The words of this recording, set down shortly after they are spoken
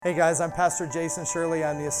Hey guys, I'm Pastor Jason Shirley.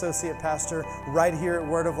 I'm the associate pastor right here at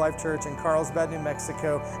Word of Life Church in Carlsbad, New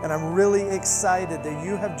Mexico, and I'm really excited that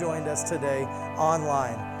you have joined us today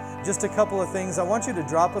online. Just a couple of things. I want you to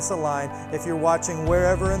drop us a line if you're watching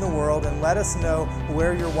wherever in the world and let us know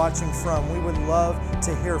where you're watching from. We would love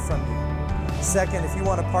to hear from you. Second, if you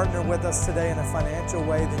want to partner with us today in a financial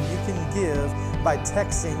way, then you can give by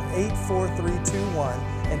texting 84321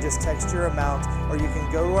 and just text your amount, or you can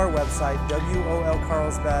go to our website,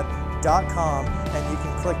 wolcarlsbad.com, and you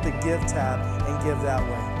can click the Give tab and give that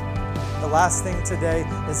way. The last thing today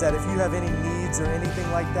is that if you have any needs or anything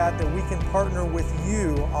like that we can partner with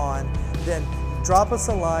you on, then drop us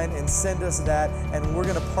a line and send us that, and we're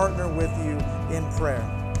going to partner with you in prayer.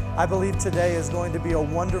 I believe today is going to be a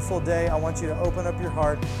wonderful day. I want you to open up your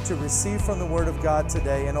heart to receive from the Word of God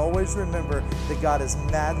today, and always remember that God is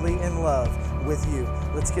madly in love with you.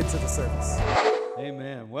 Let's get to the service.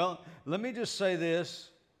 Amen. Well, let me just say this.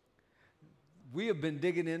 We have been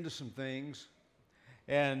digging into some things,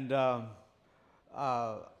 and I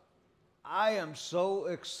am so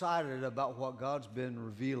excited about what God's been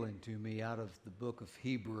revealing to me out of the book of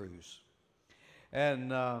Hebrews.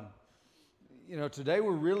 And today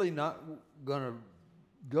we're really not going to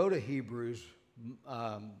go to Hebrews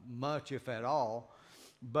much, if at all,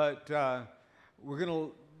 but we're going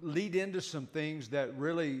to lead into some things that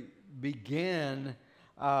really God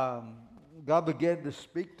began to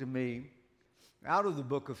speak to me out of the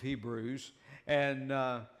book of Hebrews, and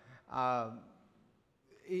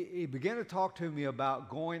he began to talk to me about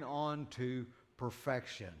going on to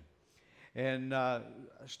perfection. And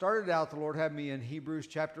started out, the Lord had me in Hebrews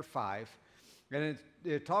chapter 5, and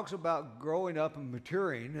it talks about growing up and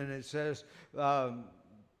maturing, and it says that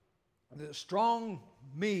strong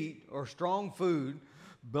meat or strong food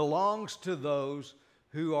belongs to those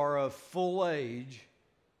who are of full age,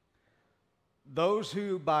 those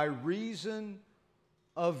who by reason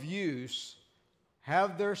of use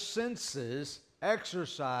have their senses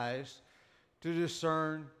exercised to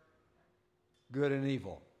discern good and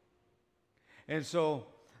evil. And so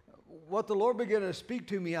what the Lord began to speak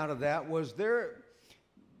to me out of that was there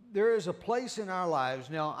is a place in our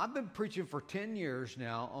lives. Now, I've been preaching for 10 years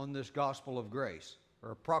now on this gospel of grace,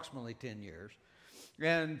 or approximately 10 years.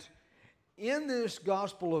 And in this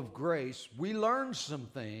gospel of grace, we learned some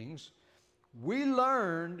things. We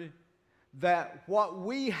learned that what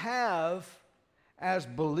we have as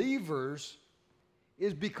believers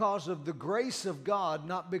is because of the grace of God,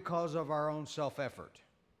 not because of our own self-effort.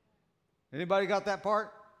 Anybody got that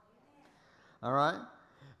part? All right.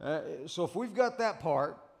 So if we've got that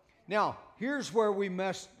part, now here's where we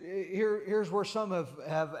here's where some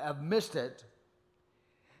have missed it.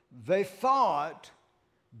 They thought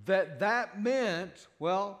that meant,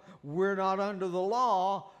 well, we're not under the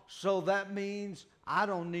law, so that means I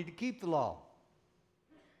don't need to keep the law.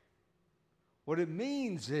 What it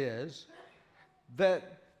means is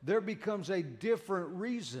that there becomes a different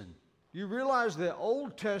reason. You realize that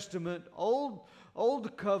Old Testament, Old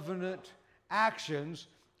Covenant actions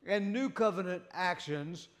and New Covenant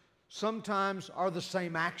actions sometimes are the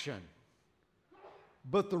same action,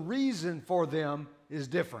 but the reason for them is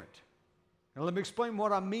different. Now let me explain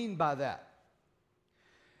what I mean by that.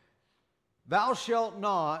 Thou shalt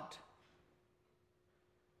not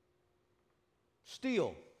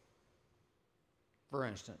steal, for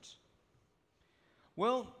instance.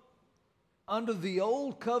 Well, under the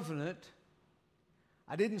old covenant,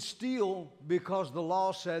 I didn't steal because the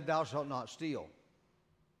law said thou shalt not steal.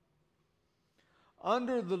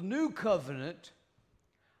 Under the new covenant,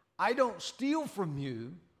 I don't steal from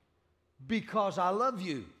you because I love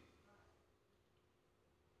you.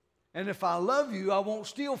 And if I love you, I won't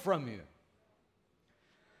steal from you.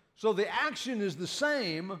 So the action is the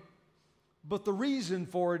same, but the reason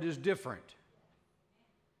for it is different.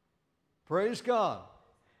 Praise God.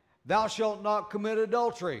 Thou shalt not commit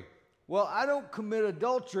adultery. Well, I don't commit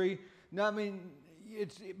adultery. Now,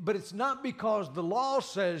 but it's not because the law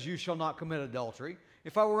says you shall not commit adultery.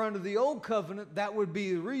 If I were under the old covenant, that would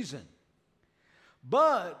be the reason.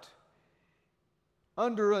 But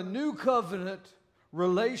under a new covenant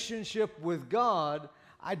relationship with God,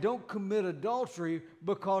 I don't commit adultery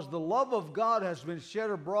because the love of God has been shed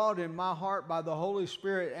abroad in my heart by the Holy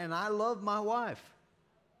Spirit, and I love my wife.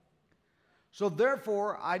 So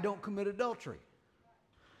therefore, I don't commit adultery.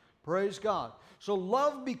 Praise God. So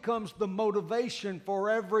love becomes the motivation for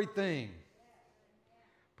everything.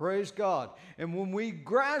 Praise God. And when we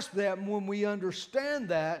grasp that, and when we understand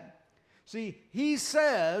that, see, he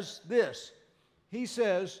says this. He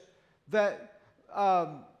says that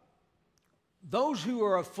those who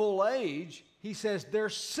are of full age, he says their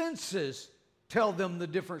senses tell them the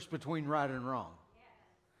difference between right and wrong.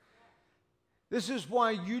 This is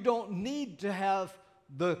why you don't need to have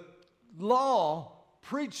the law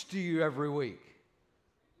preached to you every week.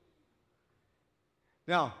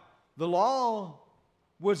 Now, the law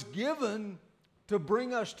was given to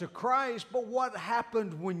bring us to Christ, but what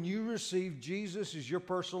happened when you received Jesus as your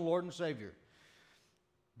personal Lord and Savior?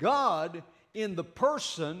 God, in the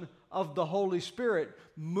person of the Holy Spirit,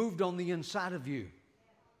 moved on the inside of you.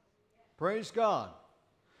 Praise God.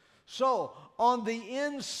 So, on the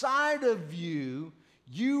inside of you,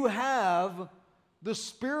 you have the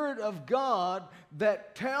Spirit of God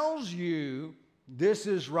that tells you this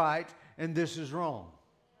is right and this is wrong.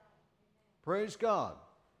 Praise God.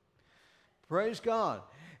 Praise God.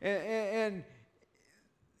 And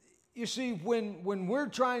you see, when we're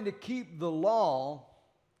trying to keep the law,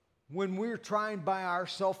 when we're trying by our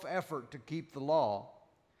self-effort to keep the law,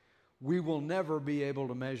 we will never be able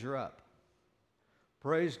to measure up.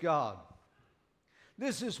 Praise God.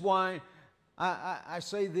 This is why I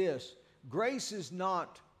say this. Grace is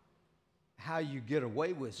not how you get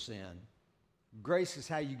away with sin. Grace is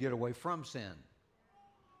how you get away from sin.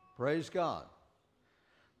 Praise God.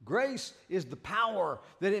 Grace is the power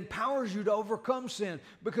that empowers you to overcome sin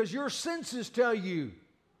because your senses tell you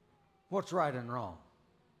what's right and wrong.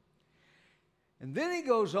 And then he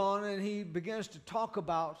goes on and he begins to talk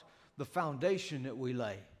about the foundation that we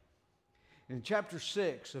lay. In chapter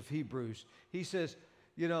 6 of Hebrews, he says,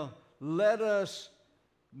 let us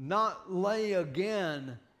not lay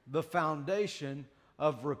again the foundation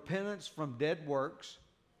of repentance from dead works.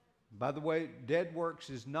 By the way, dead works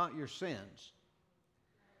is not your sins.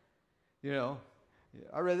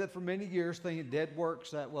 I read that for many years thinking dead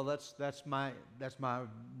works, that's my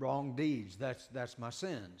wrong deeds. That's my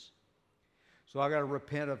sins. So I got to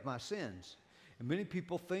repent of my sins. And many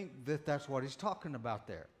people think that that's what he's talking about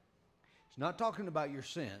there. He's not talking about your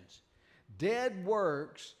sins. Dead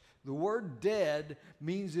works, the word dead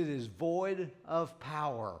means it is void of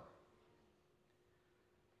power.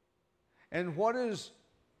 And what is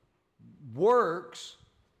works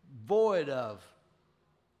void of?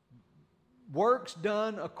 Works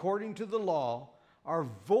done according to the law are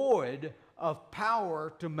void of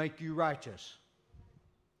power to make you righteous.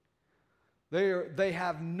 They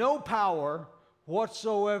have no power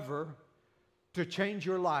whatsoever to change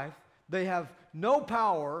your life. They have no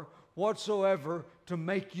power whatsoever to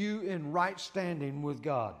make you in right standing with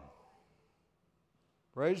God.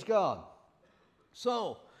 Praise God.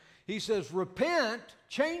 So, he says, repent,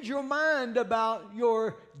 change your mind about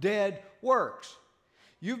your dead works.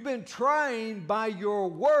 You've been trying by your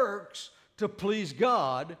works to please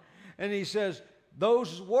God, and he says,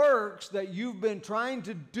 those works that you've been trying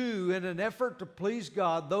to do in an effort to please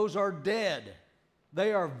God, those are dead.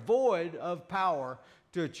 They are void of power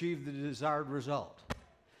to achieve the desired result.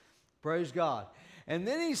 Praise God. And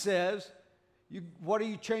then he says, what do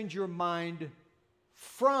you change your mind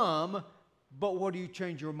from, but what do you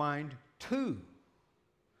change your mind to?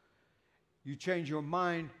 You change your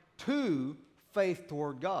mind to faith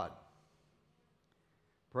toward God.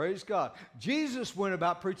 Praise God. Jesus went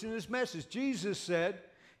about preaching this message. Jesus said,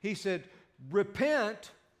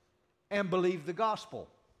 repent and believe the gospel.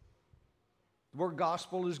 The word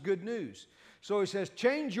gospel is good news. So he says,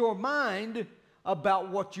 change your mind about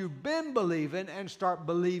what you've been believing and start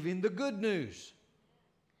believing the good news.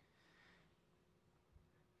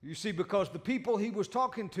 You see, because the people he was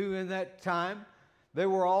talking to in that time, they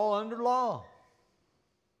were all under law.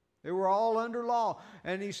 They were all under law.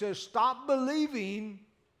 And he says, stop believing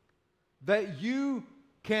that you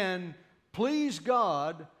can please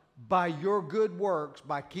God by your good works,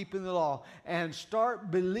 by keeping the law, and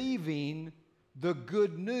start believing the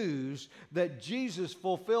good news that Jesus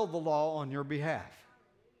fulfilled the law on your behalf.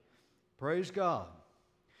 Praise God.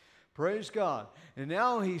 Praise God. And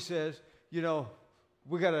now he says, don't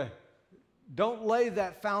lay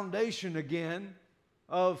that foundation again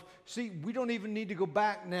we don't even need to go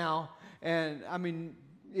back now. And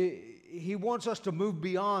he wants us to move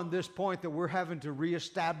beyond this point that we're having to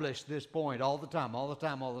reestablish this point all the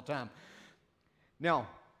time. Now,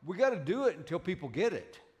 we got to do it until people get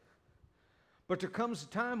it. But there comes a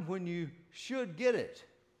time when you should get it.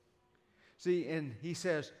 See, and he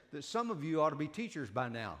says that some of you ought to be teachers by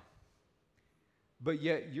now. But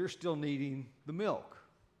yet you're still needing the milk.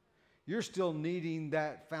 You're still needing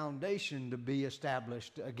that foundation to be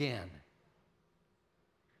established again.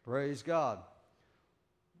 Praise God.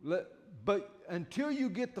 But until you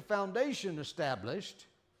get the foundation established,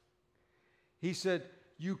 he said,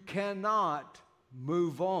 you cannot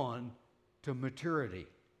move on to maturity.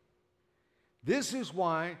 This is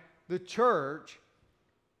why the church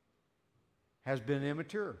has been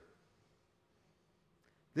immature.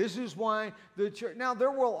 This is why the church, now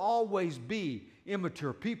there will always be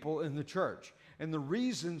immature people in the church. And the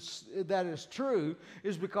reason that is true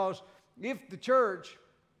is because if the church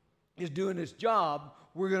is doing its job,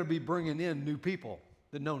 we're going to be bringing in new people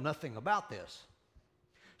that know nothing about this.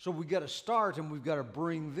 So we've got to start and we've got to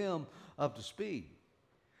bring them up to speed.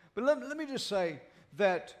 But let me just say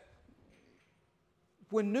that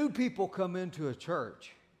when new people come into a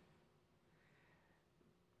church,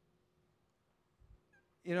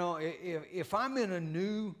 you know, if I'm in a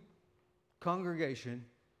new congregation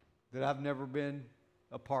that I've never been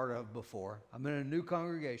a part of before, I'm in a new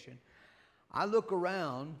congregation, I look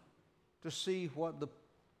around to see what the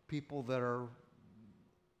people that are,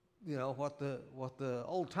 you know, what the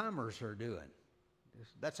old timers are doing.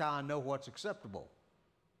 That's how I know what's acceptable.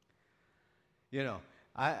 You know,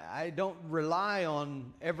 I don't rely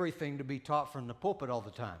on everything to be taught from the pulpit all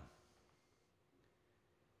the time.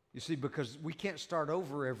 You see, because we can't start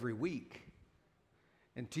over every week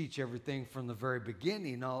and teach everything from the very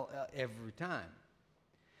beginning every time.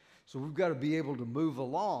 So we've got to be able to move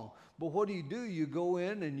along. But what do? You go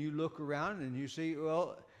in and you look around and you see,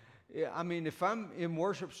 well, I mean, if I'm in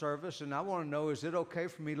worship service and I want to know, is it okay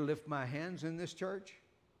for me to lift my hands in this church?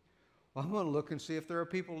 Well, I'm going to look and see if there are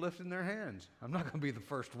people lifting their hands. I'm not going to be the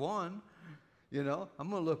first one. You know, I'm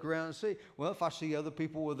going to look around and see. Well, if I see other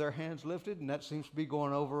people with their hands lifted and that seems to be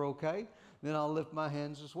going over okay, then I'll lift my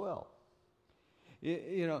hands as well.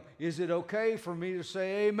 You know, is it okay for me to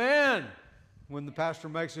say amen when the pastor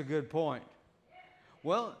makes a good point?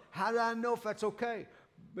 Well, how do I know if that's okay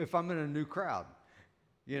if I'm in a new crowd?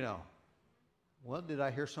 You know, well, did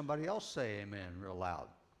I hear somebody else say amen real loud?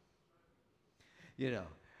 You know,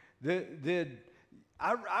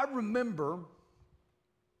 I remember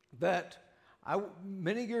that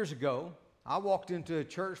many years ago, I walked into a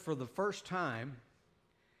church for the first time,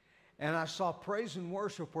 and I saw praise and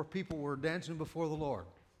worship where people were dancing before the Lord.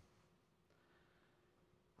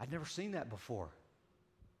 I'd never seen that before.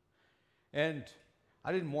 And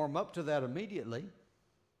I didn't warm up to that immediately.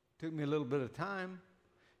 It took me a little bit of time,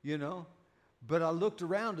 you know, but I looked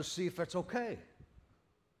around to see if that's okay.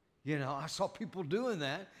 You know, I saw people doing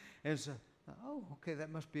that and said, oh, okay,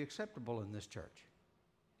 that must be acceptable in this church.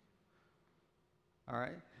 All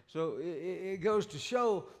right? So it goes to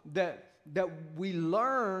show that we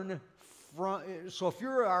learn from. So if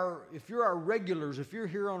you're our regulars, if you're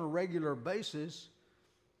here on a regular basis,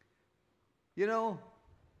 you know,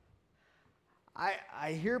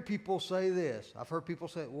 I hear people say this. I've heard people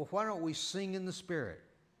say, well, why don't we sing in the Spirit?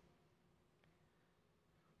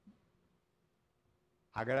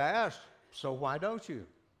 I got to ask, so why don't you?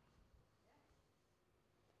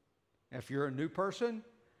 If you're a new person,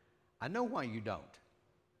 I know why you don't.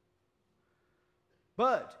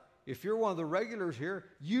 But if you're one of the regulars here,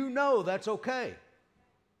 you know that's okay.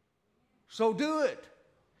 So do it.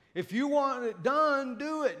 If you want it done,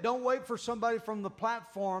 do it. Don't wait for somebody from the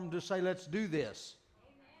platform to say, let's do this.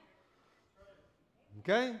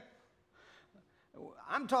 Okay?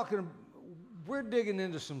 I'm talking, we're digging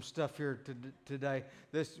into some stuff here today.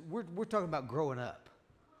 We're talking about growing up.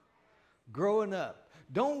 Growing up.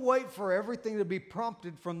 Don't wait for everything to be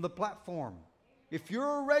prompted from the platform. If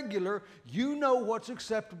you're a regular, you know what's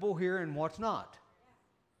acceptable here and what's not.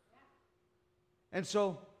 And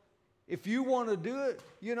so, if you want to do it,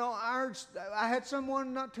 you know, I had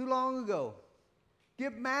someone not too long ago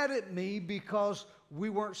get mad at me because we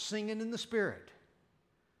weren't singing in the Spirit.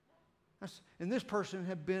 And this person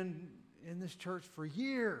had been in this church for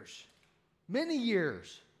years, many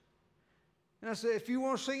years. And I said, if you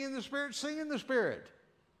want to sing in the Spirit, sing in the Spirit.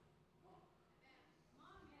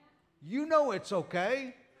 You know it's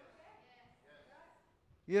okay.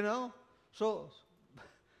 You know? So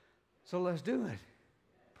let's do it.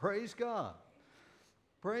 Praise God.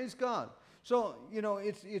 Praise God. So, you know,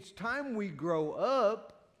 it's time we grow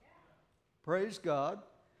up, praise God,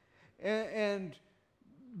 and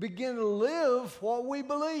begin to live what we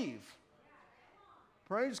believe.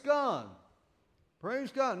 Praise God.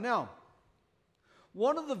 Praise God. Now,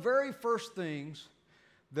 one of the very first things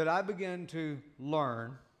that I began to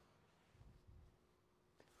learn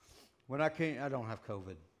when I came, I don't have COVID,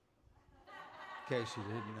 in case you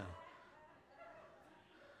didn't know.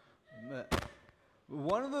 But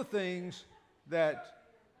one of the things that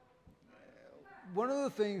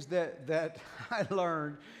I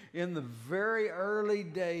learned in the very early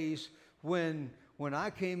days when I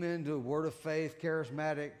came into Word of Faith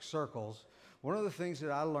charismatic circles, one of the things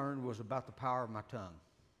that I learned was about the power of my tongue.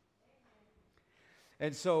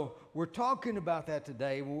 And so we're talking about that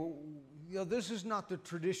today. You know, this is not the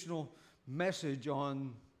traditional message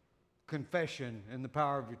on confession and the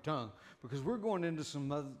power of your tongue, because we're going into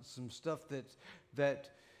some stuff that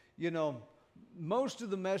most of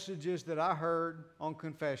the messages that I heard on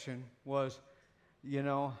confession was,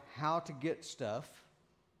 how to get stuff,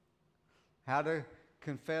 how to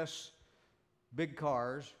confess big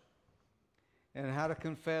cars, and how to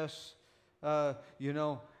confess, how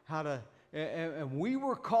to, and we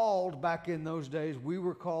were called back in those days, we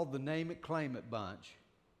were called the Name It, Claim It bunch.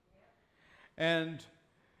 And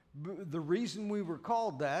the reason we were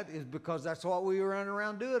called that is because that's what we were running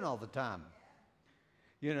around doing all the time.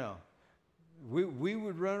 We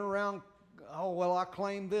would run around, oh, well, I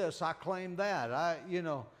claim this, I claim that.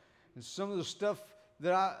 And some of the stuff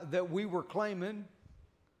that we were claiming,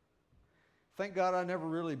 thank God I never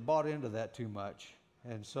really bought into that too much.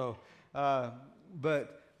 And so,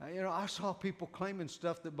 but I saw people claiming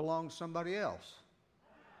stuff that belonged to somebody else.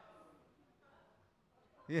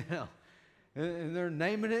 And they're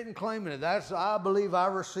naming it and claiming it. I believe I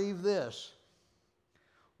received this.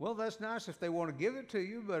 Well, that's nice if they want to give it to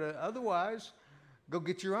you, but otherwise, go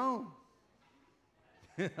get your own.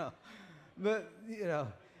 But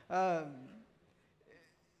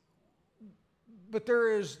there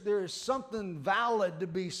is something valid to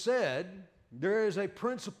be said. There is a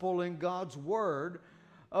principle in God's Word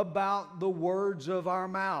about the words of our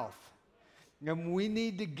mouth. And we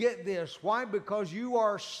need to get this. Why? Because you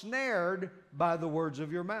are snared by the words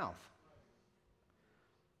of your mouth.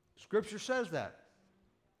 Scripture says that.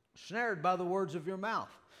 Snared by the words of your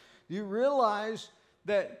mouth. You realize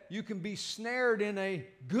that you can be snared in a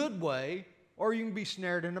good way, or you can be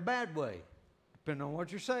snared in a bad way, depending on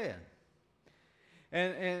what you're saying.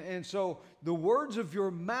 And so the words of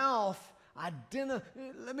your mouth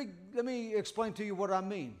let me explain to you what I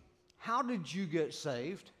mean. How did you get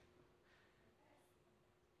saved?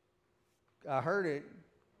 I heard it.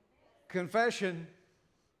 Confession.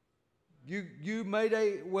 You made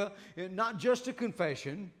not just a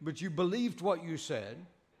confession, but you believed what you said.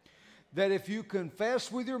 That if you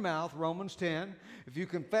confess with your mouth, Romans 10, if you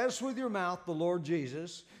confess with your mouth the Lord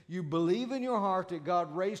Jesus, you believe in your heart that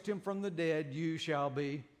God raised him from the dead, you shall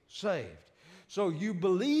be saved. So you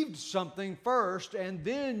believed something first, and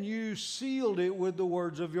then you sealed it with the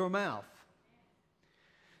words of your mouth.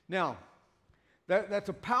 Now, that's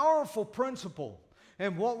a powerful principle.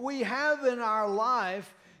 And what we have in our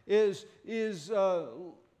life is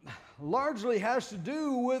largely has to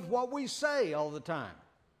do with what we say all the time.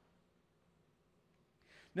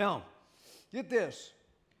 Now, get this.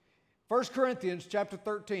 1 Corinthians chapter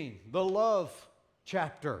 13, the love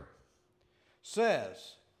chapter,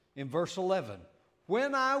 says in verse 11,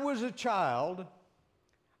 when I was a child,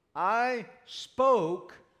 I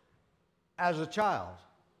spoke as a child.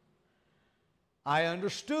 I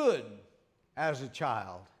understood as a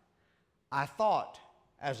child. I thought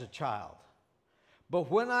as a child. But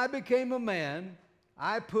when I became a man,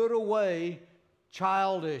 I put away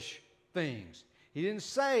childish things. He didn't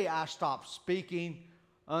say I stopped speaking,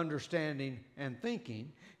 understanding, and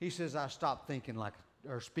thinking. He says I stopped speaking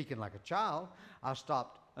like a child. I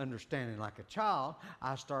stopped understanding like a child.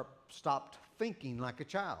 I stopped thinking like a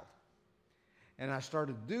child. And I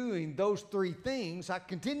started doing those three things. I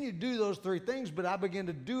continued to do those three things, but I began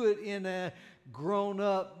to do it in a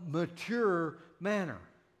grown-up, mature manner.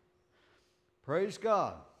 Praise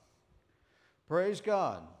God. Praise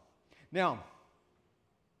God. Now,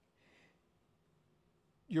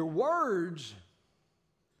 your words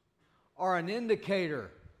are an indicator.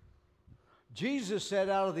 Jesus said,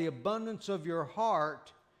 out of the abundance of your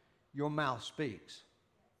heart, your mouth speaks.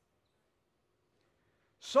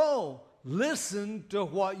 So, listen to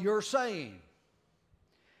what you're saying.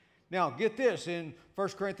 Now, get this. In 1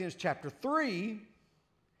 Corinthians chapter 3,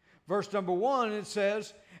 verse number 1, it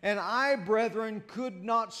says, and I, brethren, could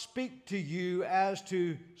not speak to you as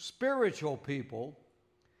to spiritual people,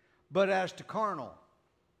 but as to carnal.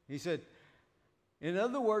 He said, in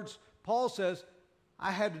other words, Paul says,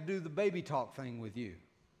 I had to do the baby talk thing with you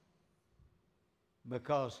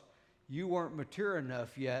because you weren't mature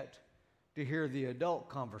enough yet to hear the adult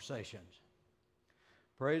conversations.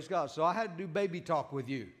 Praise God. So I had to do baby talk with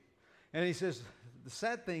you. And he says, the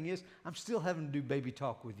sad thing is, I'm still having to do baby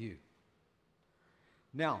talk with you.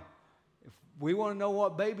 Now, if we want to know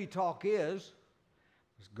what baby talk is,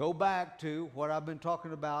 let's go back to what I've been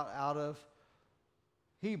talking about out of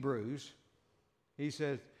Hebrews. He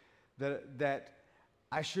says that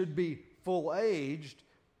I should be full-aged,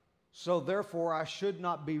 so therefore I should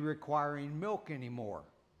not be requiring milk anymore.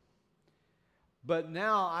 But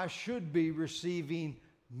now I should be receiving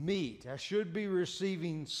meat. I should be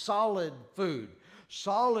receiving solid food.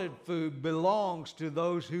 Solid food belongs to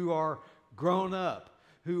those who are grown up,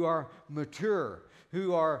 who are mature,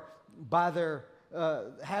 who are by their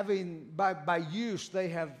by use, they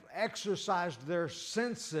have exercised their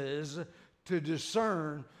senses to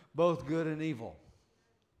discern both good and evil.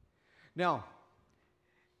 Now,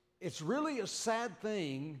 it's really a sad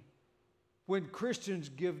thing when Christians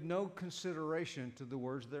give no consideration to the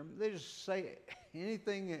words there. They just say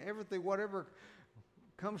anything and everything, whatever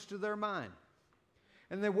comes to their mind.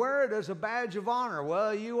 And they wear it as a badge of honor.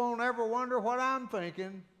 Well, you won't ever wonder what I'm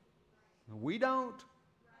thinking. We don't.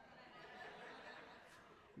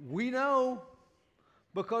 We know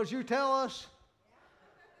because you tell us.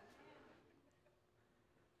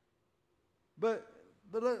 But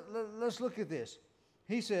let's look at this.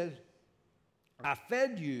 He says, I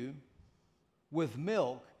fed you with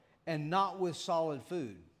milk and not with solid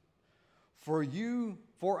food. For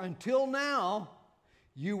until now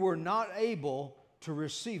you were not able to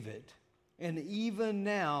receive it, and even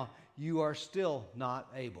now you are still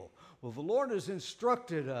not able. Well, the Lord has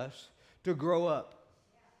instructed us to grow up.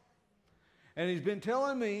 And He's been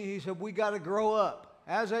telling me, He said, we got to grow up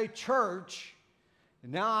as a church.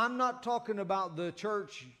 Now, I'm not talking about the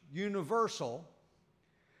church universal,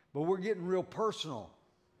 but we're getting real personal,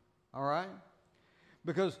 all right?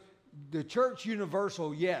 Because the church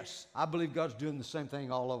universal, yes, I believe God's doing the same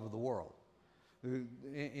thing all over the world,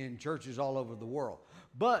 in churches all over the world.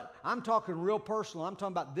 But I'm talking real personal. I'm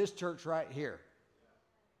talking about this church right here.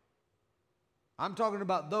 I'm talking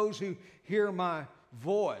about those who hear my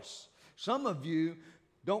voice. Some of you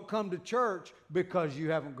don't come to church because you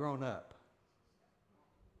haven't grown up.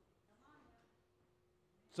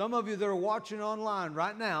 Some of you that are watching online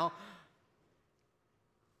right now,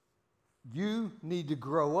 you need to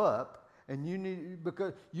grow up, and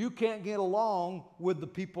because you can't get along with the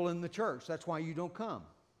people in the church. That's why you don't come.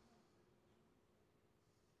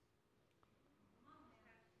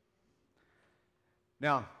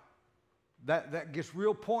 Now, that gets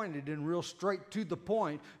real pointed and real straight to the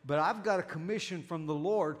point, but I've got a commission from the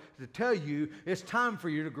Lord to tell you it's time for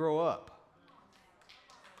you to grow up.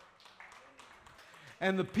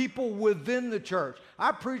 And the people within the church.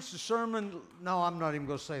 I preached a sermon. No, I'm not even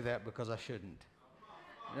going to say that because I shouldn't.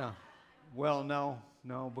 Yeah. Well, no,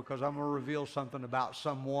 because I'm going to reveal something about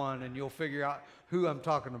someone and you'll figure out who I'm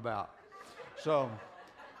talking about. So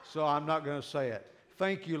I'm not going to say it.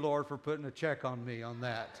 Thank you, Lord, for putting a check on me on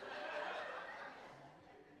that.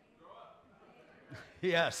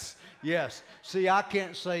 Yes. See, I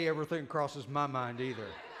can't say everything crosses my mind either.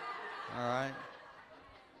 All right?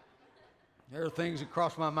 There are things that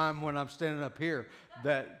cross my mind when I'm standing up here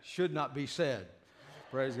that should not be said.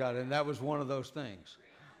 Praise God. And that was one of those things.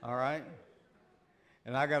 All right?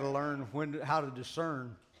 And I got to learn how to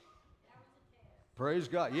discern. Praise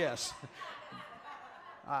God. Yes.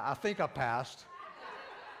 I think I passed.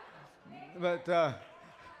 But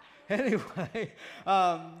anyway,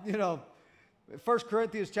 1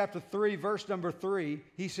 Corinthians chapter 3, verse number 3,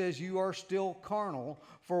 he says, you are still carnal,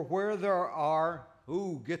 for where there are,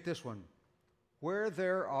 get this one. Where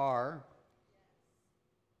there are,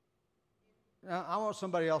 now I want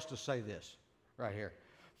somebody else to say this right here.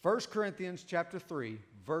 1 Corinthians chapter 3,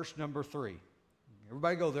 verse number 3.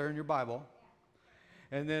 Everybody go there in your Bible.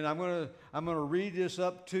 And then I'm going to read this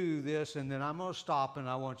up to this, and then I'm going to stop, and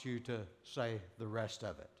I want you to say the rest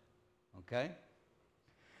of it. Okay?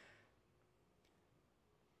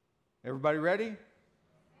 Everybody ready?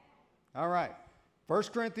 All right. 1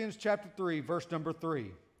 Corinthians chapter 3, verse number 3.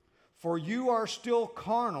 For you are still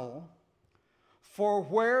carnal, for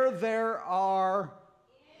where there are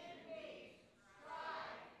envy, strife,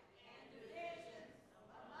 and divisions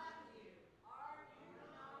among you, are you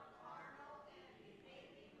not carnal and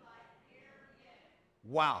behaving like mere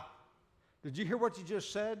men? Wow. Did you hear what you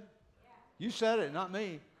just said? Yeah. You said it, not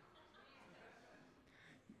me.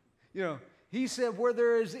 He said, where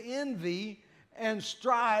there is envy and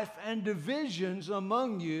strife and divisions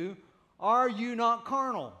among you, are you not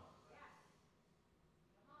carnal?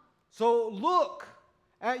 So look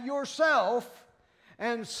at yourself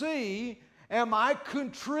and see, am I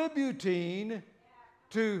contributing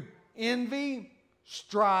to envy,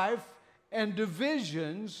 strife, and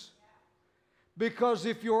divisions? Because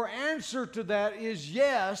if your answer to that is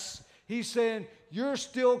yes, he's saying you're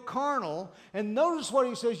still carnal. And notice what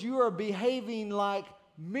he says, you are behaving like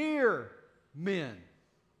mere men.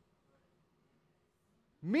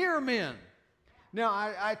 Mere men. Now,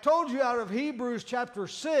 I told you out of Hebrews chapter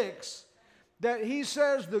 6 that he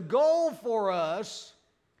says the goal for us,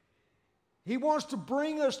 he wants to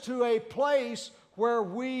bring us to a place where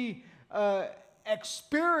we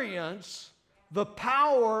experience the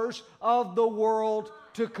powers of the world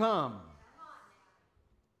to come.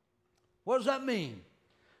 What does that mean?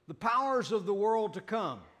 The powers of the world to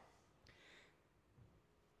come.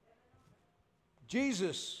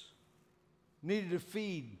 Jesus needed to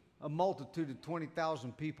feed a multitude of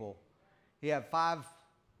 20,000 people. He had 5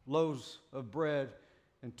 loaves of bread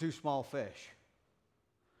and 2 small fish.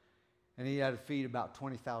 And he had to feed about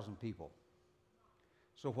 20,000 people.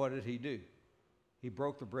 So what did he do? He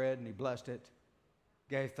broke the bread and he blessed it,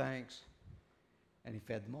 gave thanks, and he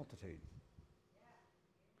fed the multitude.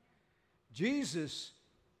 Jesus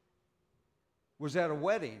was at a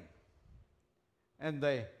wedding and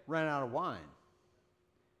they ran out of wine.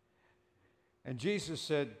 And Jesus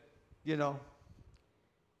said, you know,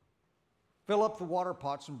 fill up the water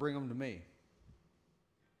pots and bring them to me.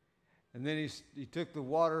 And then he took the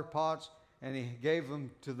water pots and he gave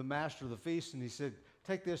them to the master of the feast, and he said,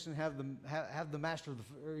 take this and have the master of the,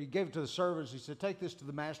 or he gave it to the servants. He said, take this to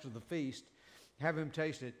the master of the feast, have him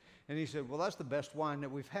taste it. And he said, well, that's the best wine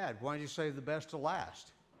that we've had. Why don't you save the best to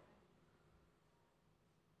last?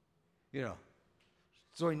 You know,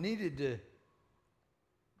 so he needed to,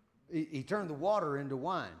 he turned the water into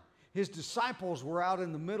wine. His disciples were out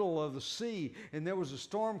in the middle of the sea, and there was a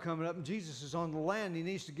storm coming up, and Jesus is on the land. He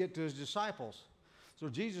needs to get to his disciples. So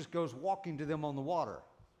Jesus goes walking to them on the water.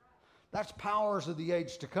 That's powers of the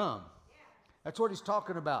age to come. That's what he's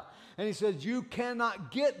talking about. And he says, you cannot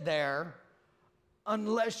get there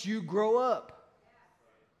unless you grow up.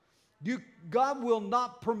 God will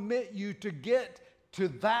not permit you to get to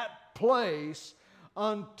that place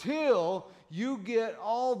until you get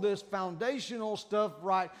all this foundational stuff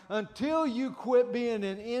right, until you quit being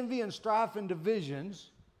in envy and strife and divisions,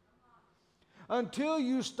 until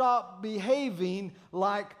you stop behaving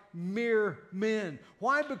like mere men.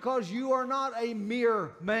 Why? Because you are not a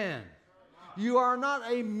mere man. You are not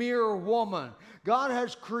a mere woman. God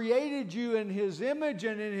has created you in His image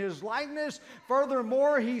and in His likeness.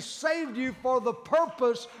 Furthermore, He saved you for the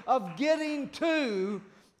purpose of getting to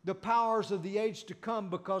the powers of the age to come,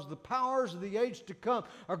 because the powers of the age to come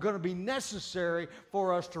are going to be necessary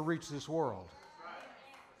for us to reach this world.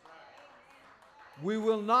 We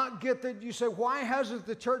will not get that. You say, why hasn't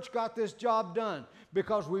the church got this job done?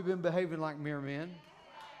 Because we've been behaving like mere men.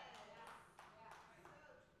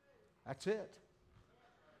 That's it.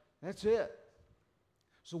 That's it.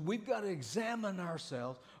 So we've got to examine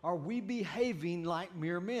ourselves. Are we behaving like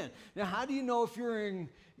mere men? Now, how do you know if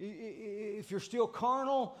you're still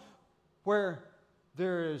carnal, where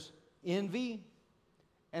there is envy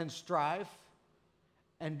and strife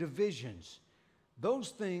and divisions? Those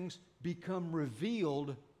things become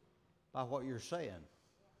revealed by what you're saying.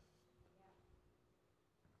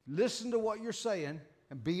 Listen to what you're saying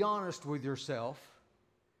and be honest with yourself.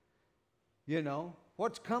 You know,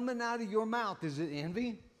 what's coming out of your mouth? Is it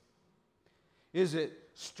envy? Is it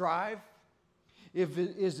strife?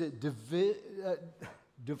 Is it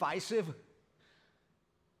divisive?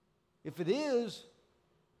 If it is,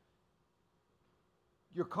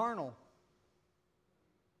 you're carnal.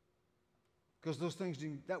 Because those things,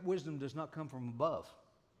 that wisdom does not come from above.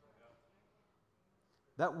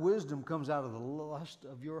 That wisdom comes out of the lust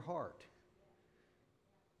of your heart.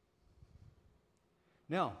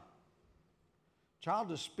 Now,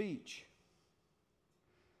 childish speech,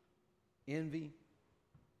 envy,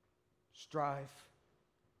 strife,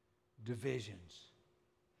 divisions.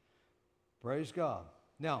 Praise God.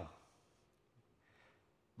 Now,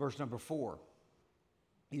 verse number 4.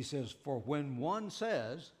 He says, for when one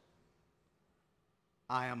says,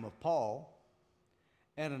 I am of Paul,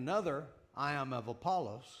 and another, I am of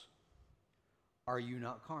Apollos, are you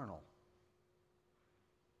not carnal?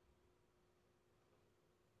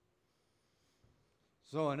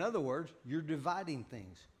 So in other words, you're dividing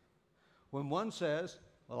things. When one says,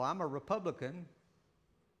 well, I'm a Republican,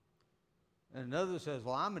 and another says,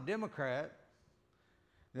 well, I'm a Democrat,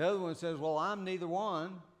 the other one says, well, I'm neither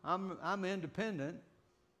one, I'm independent.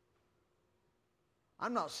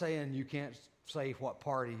 I'm not saying you can't say what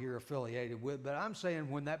party you're affiliated with, but I'm saying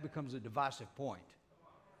when that becomes a divisive point.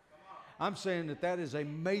 I'm saying that is a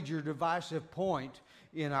major divisive point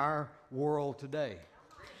in our world today.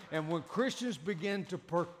 And when Christians begin to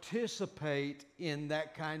participate in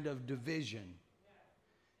that kind of division,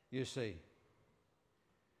 you see.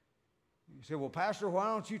 You say, well, Pastor, why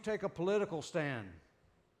don't you take a political stand?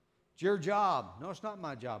 It's your job. No, it's not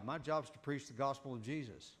my job. My job is to preach the gospel of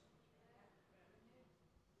Jesus.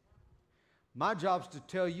 My job is to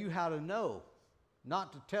tell you how to know,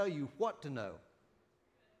 not to tell you what to know.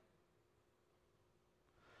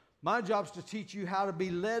 My job is to teach you how to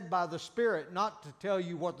be led by the Spirit, not to tell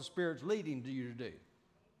you what the Spirit's leading you to do.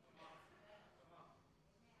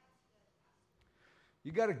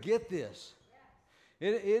 You got to get this.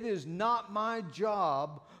 It is not my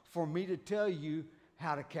job for me to tell you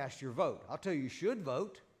how to cast your vote. I'll tell you should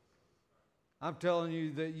vote. I'm telling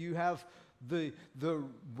you that you have the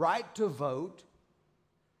right to vote,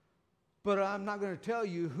 but I'm not going to tell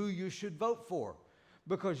you who you should vote for,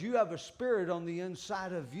 because you have a spirit on the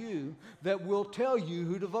inside of you that will tell you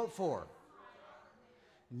who to vote for.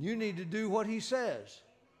 And you need to do what he says.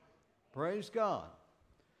 Praise God.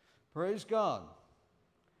 Praise God.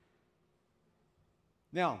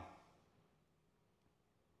 Now,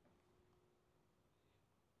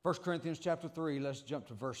 1 Corinthians chapter 3, let's jump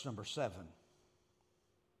to verse number 7.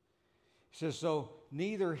 He says, so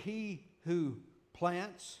neither he who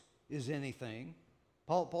plants is anything.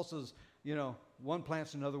 Paul says, one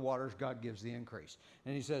plants, another waters, God gives the increase.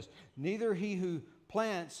 And he says, neither he who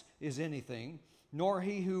plants is anything, nor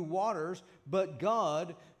he who waters, but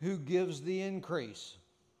God who gives the increase.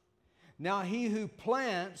 Now he who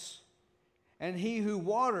plants and he who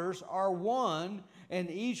waters are one,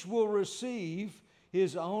 and each will receive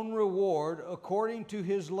his own reward according to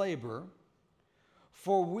his labor.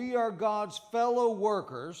 For we are God's fellow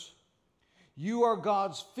workers. You are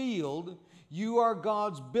God's field. You are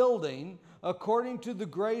God's building, according to the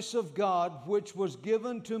grace of God which was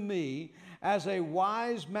given to me as a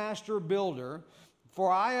wise master builder.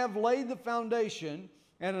 For I have laid the foundation,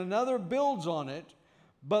 and another builds on it,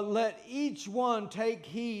 but let each one take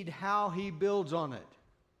heed how he builds on it.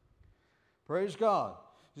 Praise God.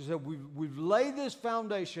 He said, we've laid this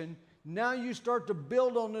foundation. Now you start to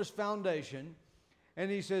build on this foundation.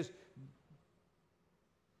 And he says,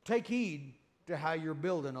 take heed to how you're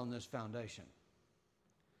building on this foundation.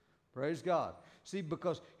 Praise God. See,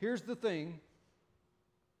 because here's the thing.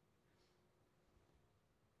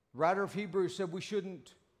 The writer of Hebrews said we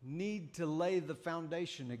shouldn't need to lay the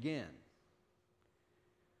foundation again.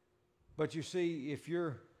 But you see, if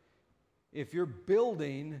you're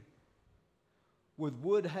building with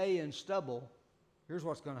wood, hay, and stubble, here's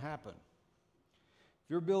what's going to happen. If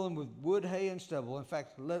you're building with wood, hay, and stubble, in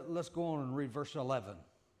fact, let's go on and read verse 11.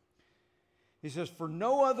 He says, for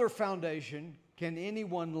no other foundation can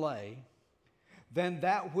anyone lay than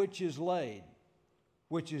that which is laid,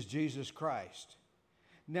 which is Jesus Christ.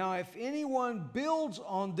 Now, if anyone builds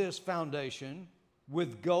on this foundation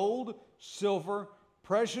with gold, silver,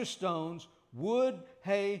 precious stones, wood,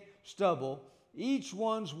 hay, stubble, each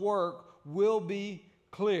one's work will be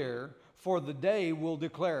clear, for the day will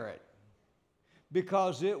declare it,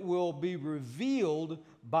 because it will be revealed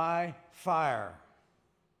by fire.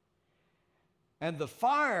 And the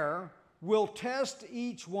fire will test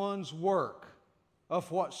each one's work of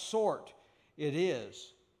what sort it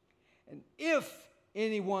is. And if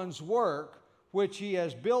anyone's work which he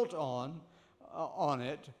has built on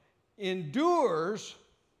it endures,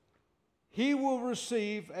 he will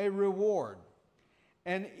receive a reward.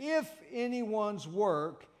 And if anyone's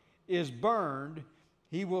work is burned,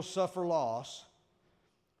 he will suffer loss,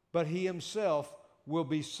 but he himself will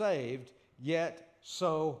be saved, yet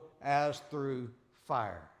so as through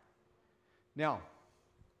fire. Now,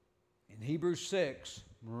 in Hebrews 6,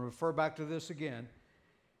 we'll refer back to this again.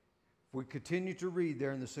 If we continue to read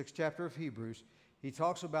there in the 6th chapter of Hebrews, he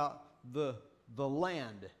talks about the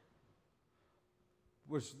land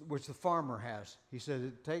which the farmer has. He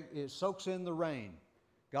says it soaks in the rain.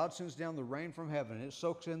 God sends down the rain from heaven. It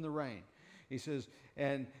soaks in the rain. He says,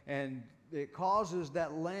 and it causes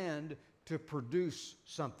that land to produce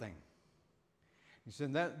something. He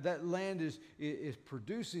said that land is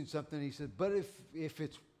producing something. He said, but if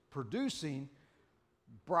it's producing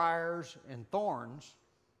briars and thorns,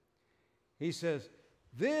 he says,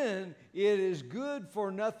 then it is good for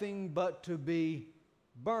nothing but to be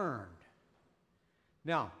burned.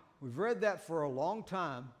 Now, we've read that for a long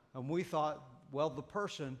time, and we thought, well, the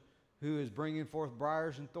person who is bringing forth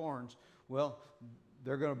briars and thorns, well,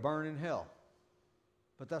 they're going to burn in hell.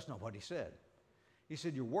 But that's not what he said. He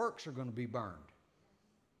said your works are going to be burned.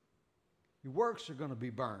 Your works are going to be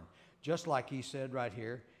burned, just like he said right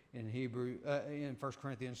here in in 1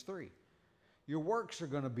 Corinthians 3. Your works are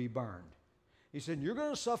going to be burned. He said you're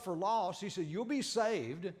going to suffer loss. He said you'll be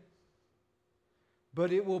saved,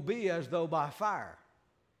 but it will be as though by fire.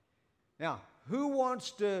 Now, who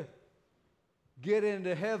wants to get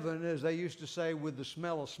into heaven, as they used to say, with the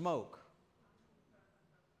smell of smoke?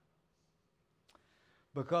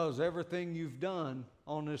 Because everything you've done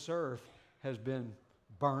on this earth has been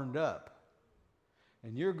burned up.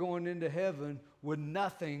 And you're going into heaven with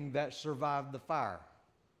nothing that survived the fire.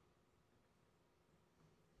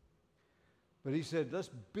 But he said, let's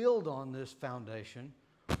build on this foundation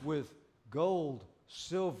with gold,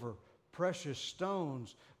 silver, precious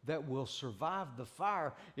stones, that will survive the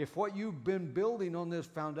fire. If what you've been building on this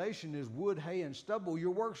foundation is wood, hay, and stubble,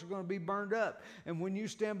 your works are going to be burned up. And when you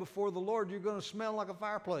stand before the Lord, you're going to smell like a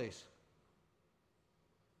fireplace.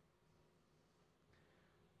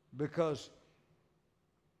 Because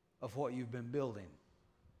of what you've been building.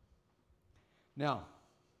 Now,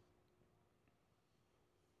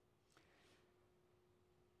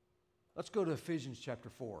 let's go to Ephesians chapter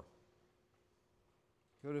 4.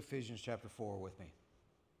 Go to Ephesians chapter 4 with me.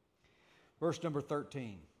 Verse number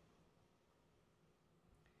 13.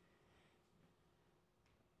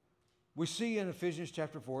 We see in Ephesians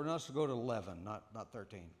chapter 4, now let's go to 11, not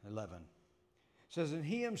 13, 11. It says, and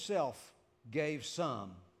he himself gave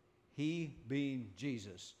some, he being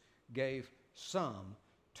Jesus, gave some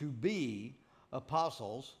to be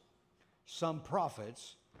apostles, some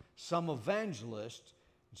prophets, some evangelists,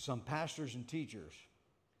 some pastors and teachers,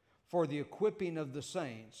 for the equipping of the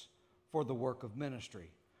saints, for the work of ministry,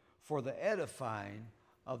 for the edifying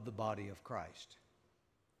of the body of Christ.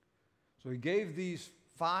 So he gave these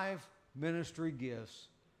 5 ministry gifts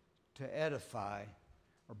to edify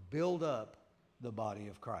or build up the body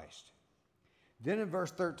of Christ. Then in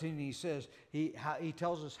verse 13 he says, he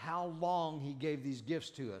tells us how long he gave these gifts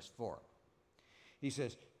to us for. He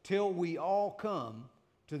says, till we all come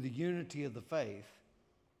to the unity of the faith.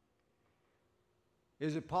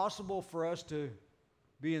 Is it possible for us to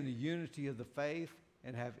be in the unity of the faith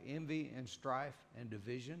and have envy and strife and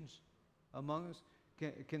divisions among us?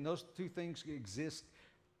 Can those two things exist?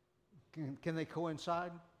 Can they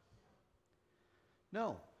coincide?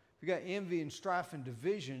 No. If you got envy and strife and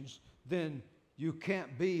divisions, then you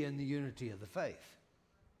can't be in the unity of the faith.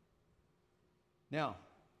 Now,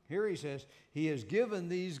 here he says, he has given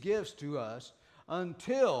these gifts to us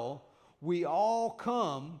until we all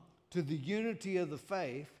come to the unity of the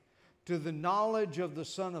faith, to the knowledge of the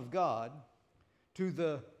Son of God, to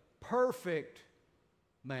the perfect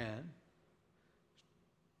man.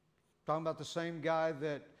 Talking about the same guy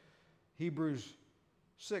that Hebrews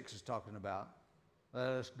 6 is talking about. Let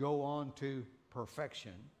us go on to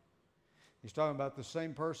perfection. He's talking about the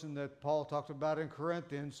same person that Paul talked about in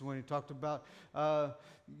Corinthians when he talked about, the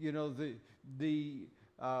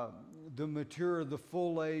mature, the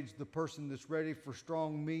full age, the person that's ready for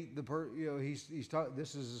strong meat.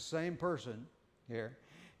 This is the same person here.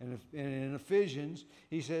 And in Ephesians,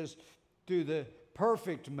 he says, to the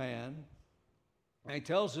perfect man, and he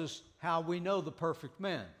tells us how we know the perfect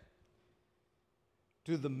man.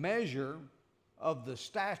 To the measure of the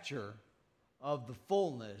stature of the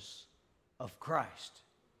fullness of Christ.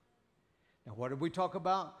 Now, what did we talk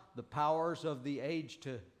about? The powers of the age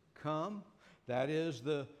to come. That is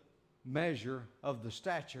the measure of the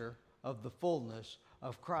stature of the fullness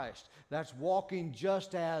of Christ. That's walking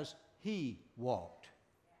just as he walked.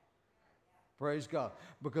 Praise God.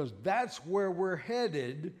 Because that's where we're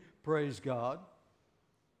headed. Praise God.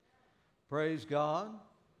 Praise God.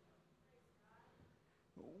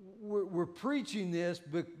 We're preaching this,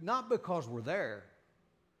 but not because we're there.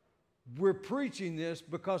 We're preaching this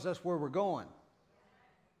because that's where we're going.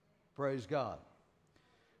 Praise God.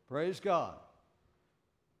 Praise God.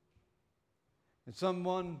 And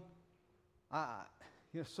somebody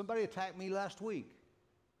attacked me last week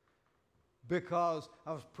because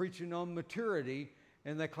I was preaching on maturity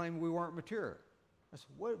and they claimed we weren't mature. I said,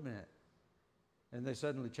 wait a minute. And they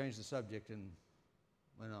suddenly changed the subject and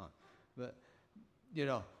went on.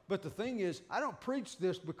 But the thing is, I don't preach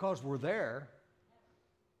this because we're there.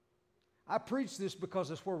 I preach this because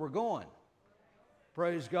that's where we're going.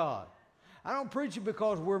 Praise God. I don't preach it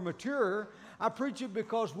because we're mature. I preach it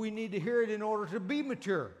because we need to hear it in order to be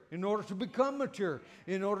mature, in order to become mature,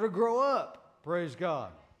 in order to grow up. Praise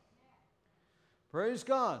God. Praise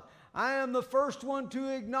God. I am the first one to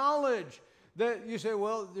acknowledge that you say,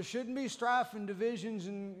 well, there shouldn't be strife and divisions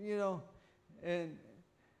and, and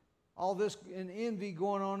all this and envy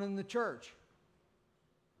going on in the church.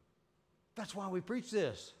 That's why we preach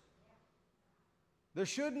this. There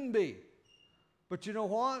shouldn't be. But you know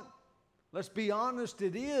what? Let's be honest,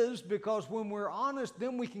 it is, because when we're honest,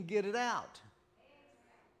 then we can get it out.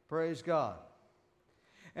 Praise God.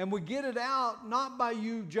 And we get it out not by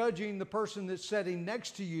you judging the person that's sitting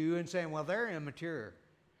next to you and saying, well, they're immature.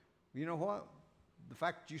 You know what? The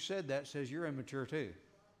fact that you said that says you're immature too.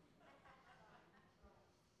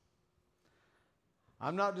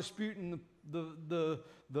 I'm not disputing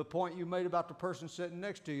the point you made about the person sitting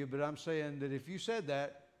next to you, but I'm saying that if you said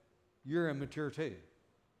that, you're immature too.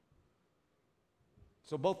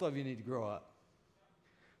 So both of you need to grow up.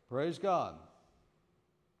 Praise God.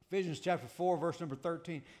 Ephesians chapter 4, verse number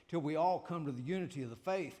 13, till we all come to the unity of the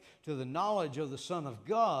faith, to the knowledge of the Son of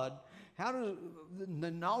God, How does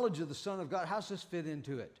the knowledge of the Son of God, how does this fit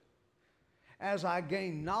into it? As I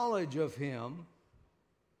gain knowledge of Him,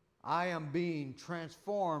 I am being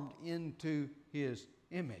transformed into His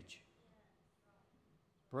image.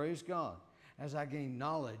 Praise God. As I gain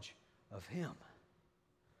knowledge of Him.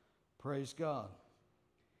 Praise God.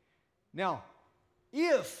 Now,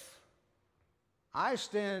 if I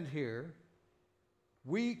stand here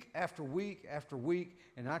week after week after week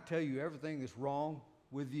and I tell you everything that's wrong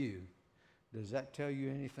with you, does that tell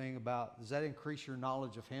you anything about, does that increase your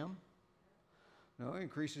knowledge of Him? No, it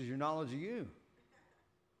increases your knowledge of you.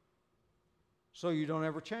 So you don't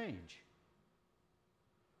ever change.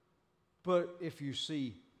 But if you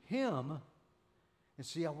see Him, and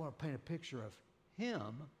see, I want to paint a picture of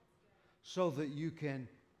Him so that you can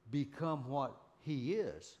become what He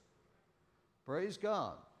is. Praise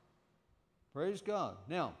God. Praise God.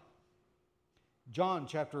 Now, John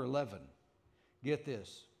chapter 11. Get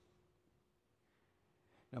this.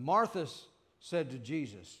 Now, Martha said to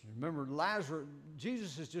Jesus, remember Lazarus,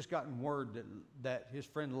 Jesus has just gotten word that his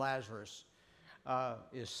friend Lazarus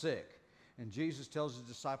is sick. And Jesus tells his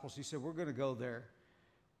disciples, he said, we're going to go there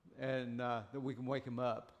and that we can wake him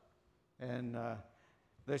up. And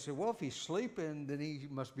they said, well, if he's sleeping, then he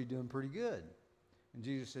must be doing pretty good. And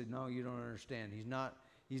Jesus said, no, you don't understand. He's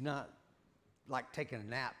not like taking a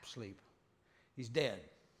nap sleep. He's dead.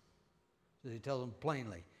 So he tells them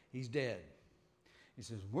plainly, he's dead. He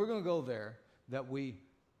says, we're going to go there that we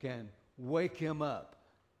can wake him up.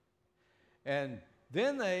 And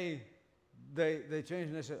then they changed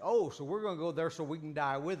and they said, oh, so we're going to go there so we can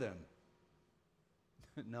die with him.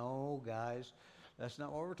 No, guys, that's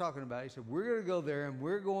not what we're talking about. He said, we're going to go there and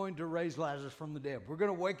we're going to raise Lazarus from the dead. We're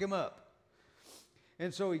going to wake him up.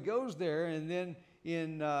 And so he goes there, and then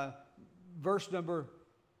in verse number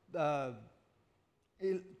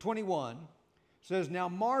 21, says, now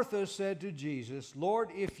Martha said to Jesus, Lord,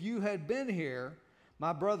 if you had been here,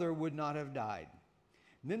 my brother would not have died.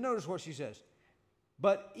 And then notice what she says.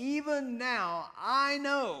 But even now I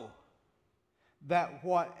know that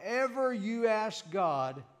whatever you ask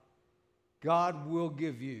God, God will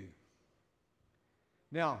give you.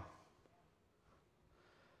 Now,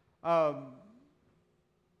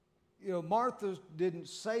 Martha didn't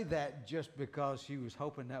say that just because she was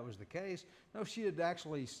hoping that was the case. No, she had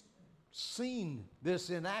actually seen this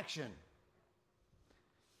in action.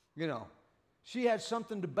 She had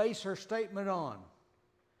something to base her statement on.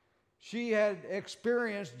 She had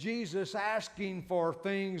experienced Jesus asking for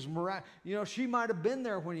things. She might have been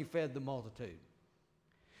there when he fed the multitude.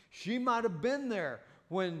 She might have been there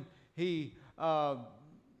when he, turned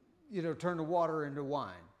the water into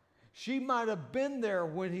wine. She might have been there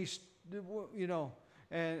when he,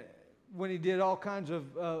 and when he did all kinds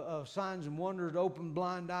of signs and wonders, opened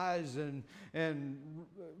blind eyes and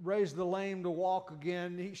raised the lame to walk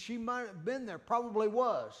again. She might have been there, probably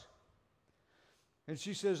was. And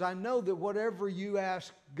she says, I know that whatever you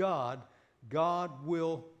ask God, God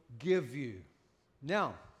will give you.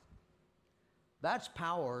 Now, that's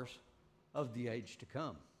powers of the age to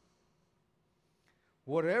come.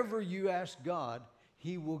 Whatever you ask God,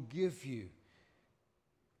 He will give you.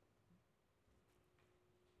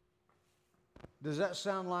 Does that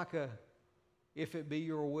sound like a, if it be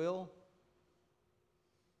your will?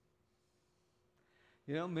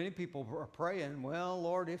 Many people are praying, well,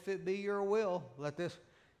 Lord, if it be your will, let this.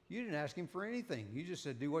 You didn't ask Him for anything. You just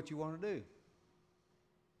said, do what you want to do.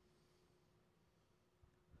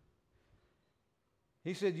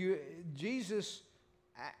 He said, Jesus,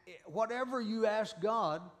 whatever you ask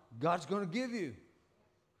God, God's going to give you.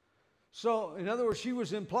 So, in other words, she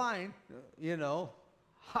was implying,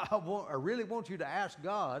 I really want you to ask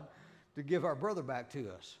God to give our brother back to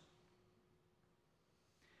us.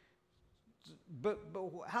 But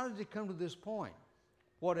how did it come to this point?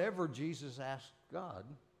 Whatever Jesus asked God,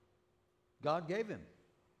 God gave him.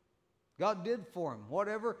 God did for him.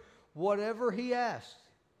 Whatever he asked.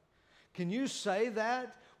 Can you say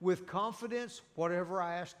that with confidence? Whatever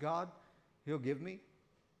I ask God, He'll give me?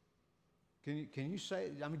 Can you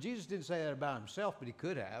say? I mean, Jesus didn't say that about himself, but he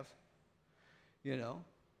could have.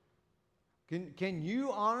 Can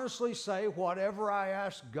you honestly say, whatever I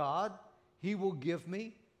ask God, He will give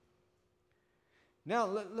me? Now,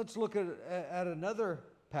 let's look at another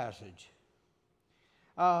passage.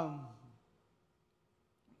 Then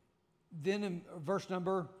in verse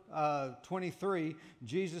number 23,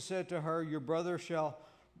 Jesus said to her, your brother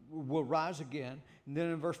will rise again. And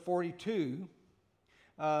then in verse 42,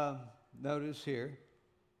 notice here,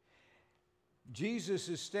 Jesus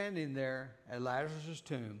is standing there at Lazarus'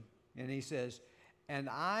 tomb, and he says, and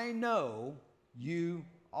I know you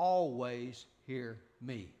always hear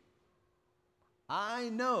me. I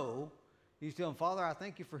know, he's telling Father, I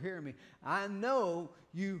thank you for hearing me. I know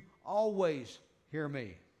you always hear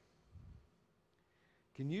me.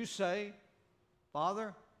 Can you say,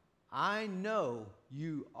 Father, I know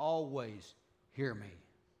you always hear me?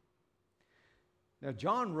 Now,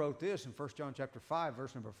 John wrote this in 1 John chapter 5,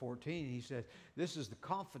 verse number 14. He says, this is the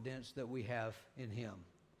confidence that we have in him,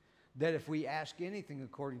 that if we ask anything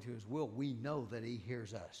according to his will, we know that he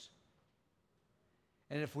hears us.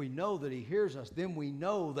 And if we know that he hears us, then we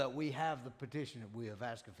know that we have the petition that we have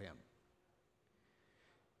asked of him.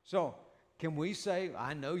 So, can we say,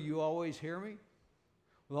 I know you always hear me?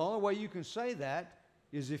 Well, the only way you can say that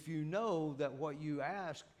is if you know that what you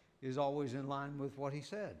ask is always in line with what he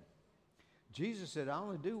said. Jesus said, I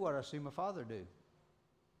only do what I see my Father do.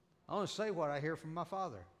 I only say what I hear from my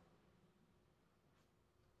Father.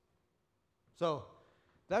 So,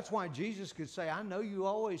 that's why Jesus could say, I know you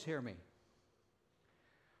always hear me.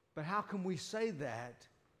 But how can we say that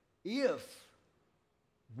if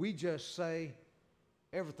we just say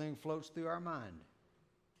everything floats through our mind?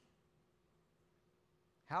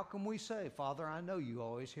 How can we say, Father, I know you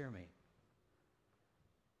always hear me?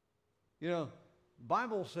 You know, the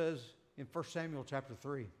Bible says in 1 Samuel chapter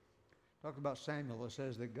 3, talking about Samuel, it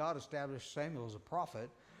says that God established Samuel as a prophet,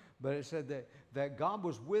 but it said that God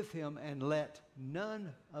was with him and let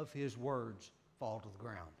none of his words fall to the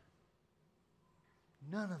ground.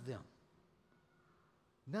 None of them.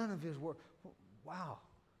 None of his words. Wow.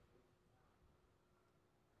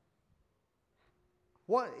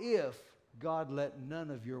 What if God let none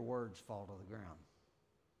of your words fall to the ground?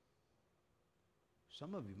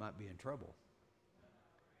 Some of you might be in trouble.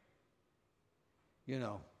 You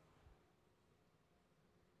know,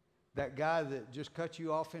 that guy that just cut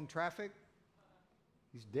you off in traffic,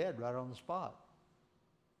 he's dead right on the spot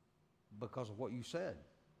because of what you said.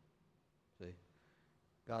 See?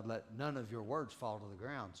 God let none of your words fall to the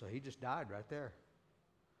ground, so he just died right there.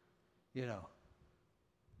 You know.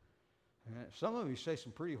 And some of you say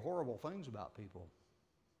some pretty horrible things about people.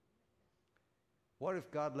 What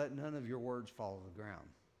if God let none of your words fall to the ground?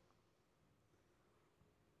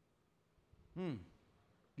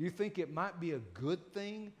 Do you think it might be a good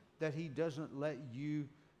thing that he doesn't let you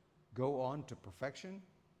go on to perfection?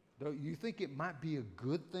 Do you think it might be a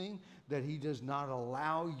good thing that he does not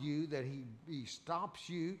allow you, that he stops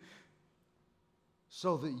you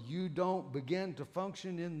so that you don't begin to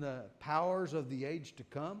function in the powers of the age to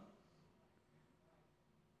come?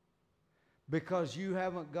 Because you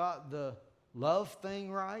haven't got the love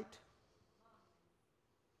thing right?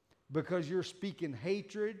 Because you're speaking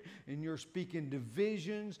hatred, and you're speaking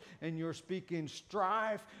divisions, and you're speaking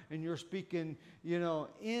strife, and you're speaking,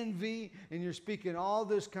 envy, and you're speaking all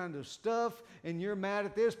this kind of stuff, and you're mad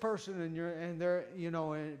at this person, and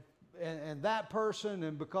that person,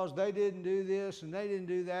 and because they didn't do this and they didn't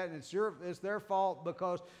do that, and it's their fault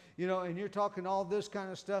because, and you're talking all this kind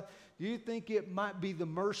of stuff. Do you think it might be the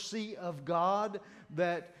mercy of God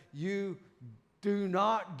that you do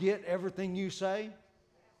not get everything you say?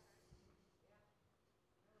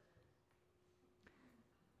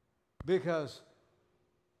 Because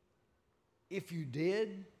if you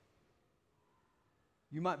did,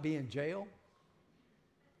 you might be in jail.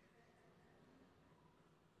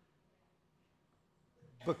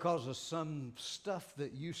 Because of some stuff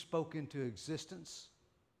that you spoke into existence.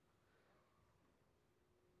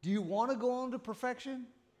 Do you want to go on to perfection?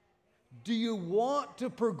 Do you want to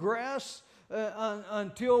progress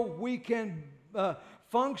until we can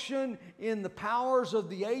function in the powers of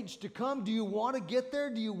the age to come? Do you want to get there?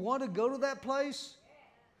 Do you want to go to that place?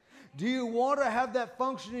 Do you want to have that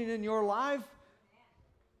functioning in your life?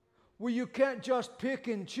 Well, you can't just pick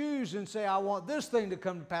and choose and say, I want this thing to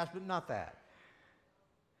come to pass, but not that.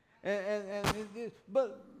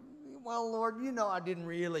 But, Lord, I didn't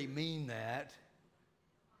really mean that.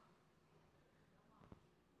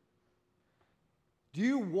 Do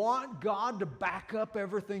you want God to back up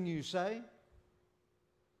everything you say?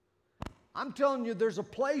 I'm telling you, there's a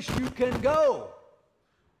place you can go.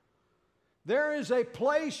 There is a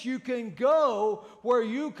place you can go where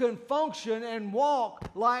you can function and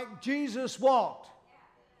walk like Jesus walked.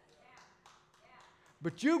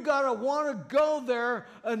 But you got to want to go there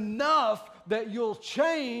enough that you'll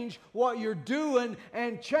change what you're doing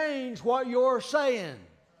and change what you're saying.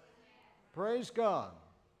 Praise God.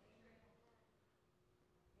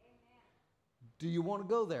 Do you want to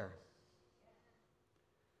go there?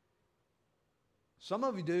 Some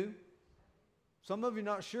of you do. Some of you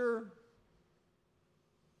not sure.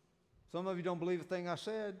 Some of you don't believe a thing I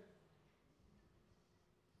said.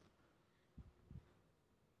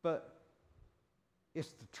 But it's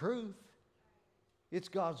the truth. It's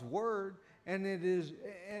God's Word. And it is,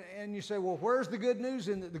 and you say, well, where's the good news?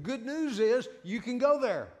 And the good news is you can go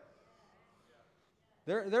there.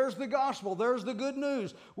 There's the gospel. There's the good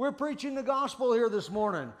news. We're preaching the gospel here this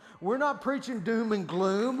morning. We're not preaching doom and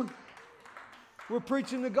gloom. We're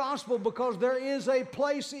preaching the gospel because there is a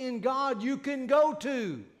place in God you can go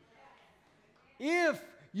to if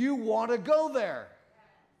you want to go there.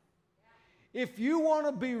 If you want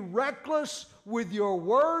to be reckless with your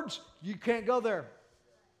words, you can't go there.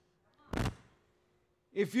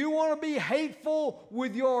 If you want to be hateful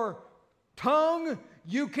with your tongue,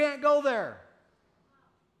 you can't go there.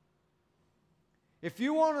 If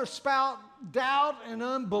you want to spout doubt and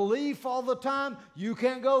unbelief all the time, you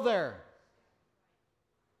can't go there.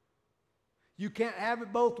 You can't have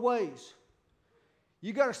it both ways.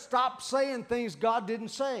 You got to stop saying things God didn't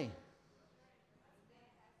say.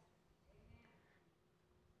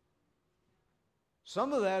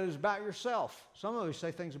 Some of that is about yourself. Some of you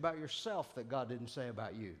say things about yourself that God didn't say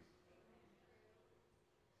about you.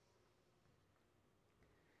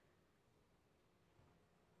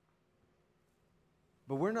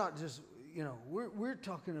 But we're not just, we're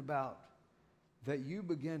talking about that you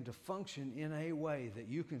begin to function in a way that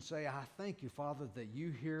you can say, I thank you, Father, that you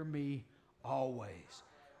hear me always.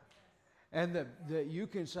 And that you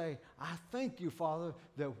can say, I thank you, Father,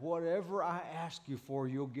 that whatever I ask you for,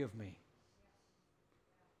 you'll give me.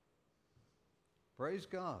 Praise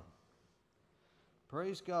God.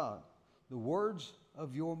 Praise God. The words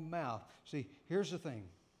of your mouth. See, here's the thing.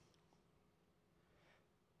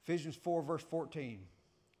 Ephesians 4 verse 14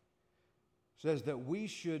 says that we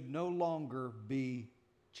should no longer be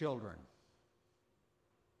children.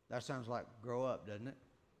 That sounds like grow up, doesn't it?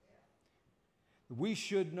 We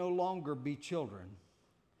should no longer be children,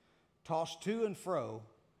 tossed to and fro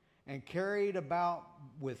and carried about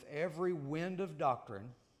with every wind of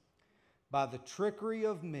doctrine, by the trickery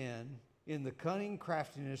of men in the cunning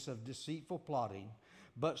craftiness of deceitful plotting,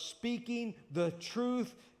 but speaking the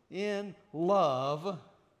truth in love,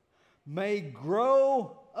 may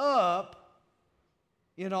grow up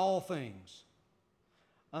in all things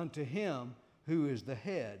unto him who is the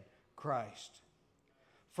head, Christ,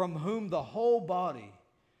 from whom the whole body,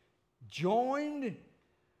 joined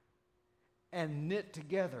and knit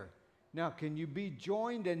together. Now, can you be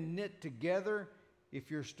joined and knit together if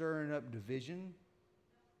you're stirring up division?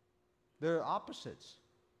 They're opposites.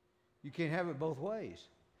 You can't have it both ways.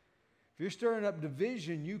 If you're stirring up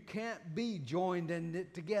division, you can't be joined and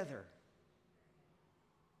knit together.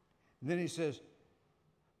 And then he says,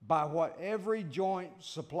 by what every joint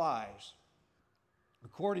supplies,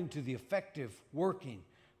 according to the effective working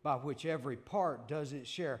by which every part does its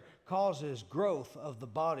share, causes growth of the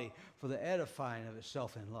body for the edifying of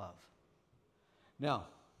itself in love. Now,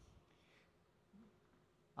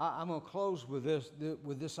 I'm going to close with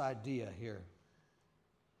this idea here.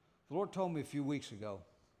 The Lord told me a few weeks ago,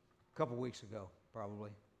 a couple weeks ago probably,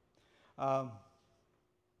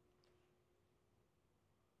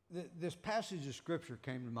 this passage of Scripture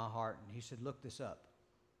came to my heart, and he said, look this up.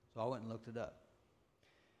 So I went and looked it up.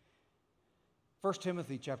 1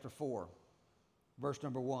 Timothy chapter 4, verse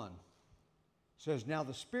number 1 says, now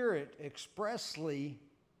the Spirit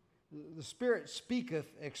speaketh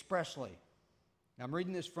expressly. I'm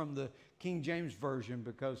reading this from the King James Version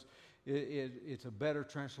because it's a better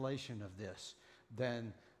translation of this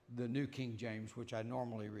than the New King James, which I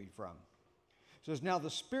normally read from. It says, now the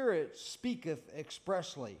Spirit speaketh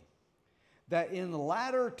expressly, that in the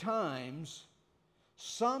latter times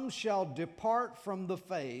some shall depart from the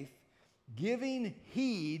faith, giving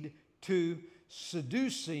heed to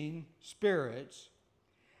seducing spirits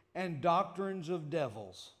and doctrines of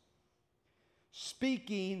devils,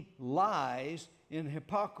 speaking lies in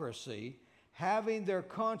hypocrisy, having their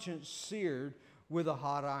conscience seared with a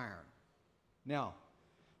hot iron. Now,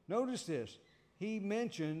 notice this. He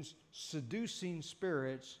mentions seducing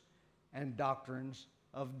spirits and doctrines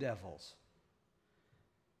of devils.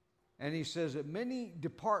 And he says that many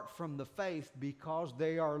depart from the faith because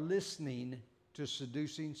they are listening to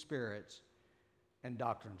seducing spirits and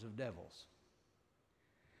doctrines of devils.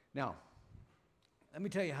 Now, let me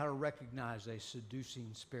tell you how to recognize a seducing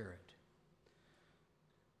spirit.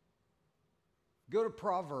 Go to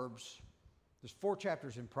Proverbs. There's 4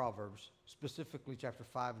 chapters in Proverbs, specifically chapter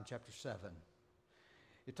 5 and chapter 7.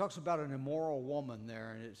 It talks about an immoral woman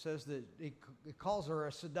there, and it says that it calls her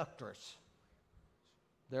a seductress,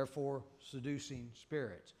 therefore seducing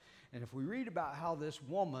spirits. And if we read about how this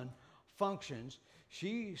woman functions,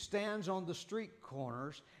 she stands on the street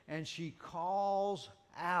corners and she calls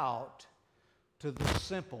out to the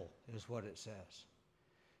simple, is what it says.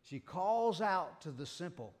 She calls out to the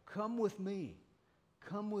simple, come with me,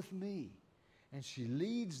 come with me. and she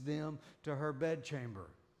leads them to her bedchamber.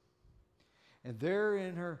 And there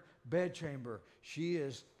in her bedchamber, she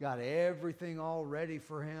has got everything all ready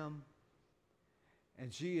for him.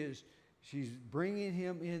 And she's bringing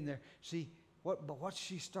him in there. See, what's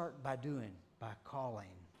she start by doing? By calling,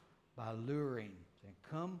 by luring, saying,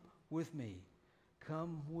 come with me,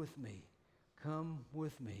 come with me, come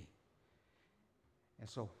with me. And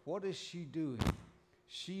so what is she doing?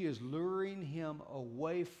 She is luring him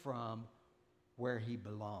away from where he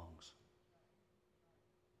belongs.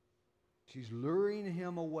 She's luring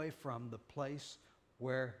him away from the place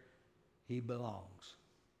where he belongs.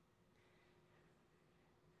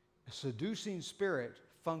 A seducing spirit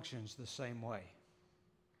functions the same way.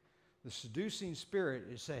 The seducing spirit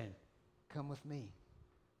is saying, come with me.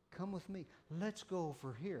 Come with me. Let's go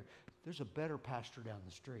over here. There's a better pastor down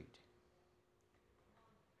the street.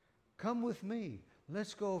 Come with me.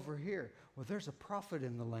 Let's go over here. Well, there's a prophet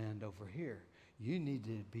in the land over here. You need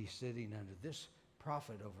to be sitting under this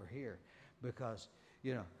prophet over here because,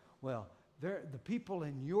 the people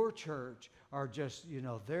in your church are just, they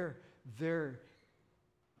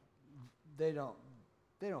don't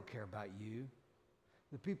care about you.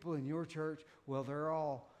 The people in your church, well, they're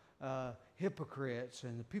all hypocrites,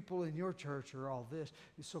 and the people in your church are all this.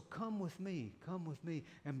 So come with me,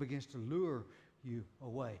 and begins to lure you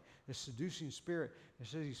away. The seducing spirit, it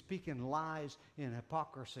says he's speaking lies in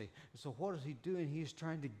hypocrisy. So what is he doing? He's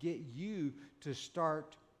trying to get you to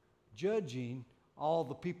start judging all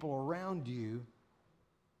the people around you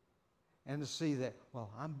and to see that, well,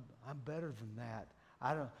 I'm better than that.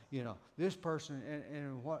 I don't, this person,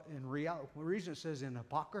 and what in reality, the reason it says in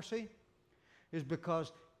hypocrisy is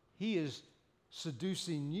because he is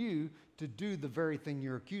seducing you to do the very thing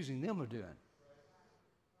you're accusing them of doing.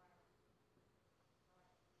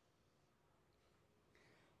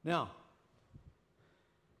 Now,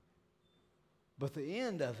 but the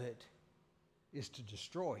end of it is to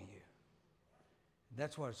destroy you.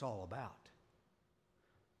 That's what it's all about.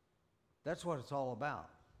 That's what it's all about.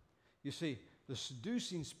 You see, the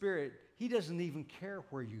seducing spirit, he doesn't even care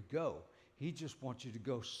where you go. He just wants you to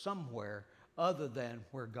go somewhere other than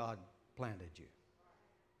where God planted you.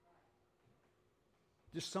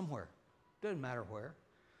 Just somewhere. Doesn't matter where,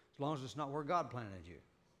 as long as it's not where God planted you.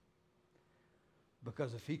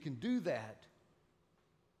 Because if he can do that,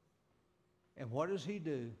 and what does he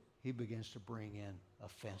do? He begins to bring in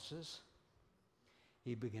offenses.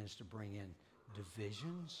 He begins to bring in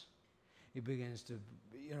divisions. He begins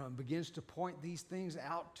to point these things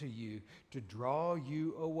out to you to draw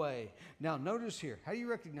you away. Now, notice here, how do you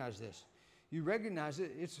recognize this? You recognize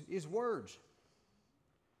it, it's words.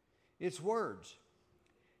 It's words.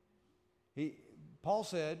 Paul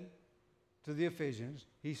said to the Ephesians,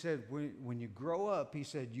 he said, when you grow up, he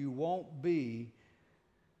said, you won't be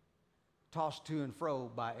tossed to and fro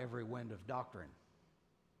by every wind of doctrine.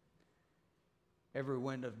 Every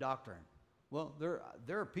wind of doctrine. Well,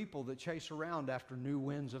 there are people that chase around after new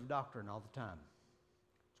winds of doctrine all the time.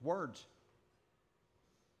 It's words.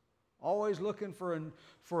 Always looking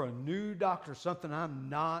for a new doctrine, something I'm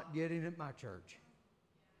not getting at my church.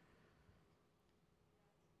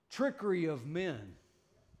 Trickery of men.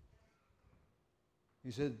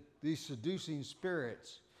 He said, these seducing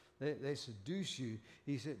spirits, they seduce you.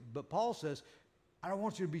 He said, but Paul says, I don't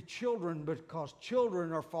want you to be children because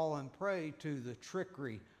children are falling prey to the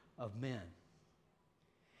trickery of men.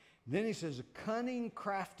 And then he says, a cunning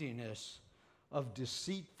craftiness of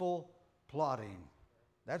deceitful plotting.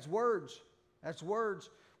 That's words. That's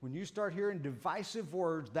words. When you start hearing divisive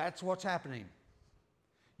words, that's what's happening.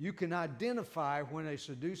 You can identify when a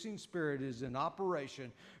seducing spirit is in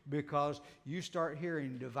operation because you start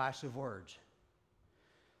hearing divisive words.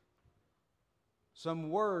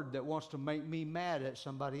 Some word that wants to make me mad at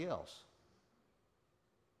somebody else.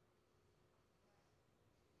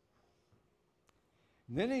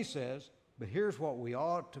 And then he says, but here's what we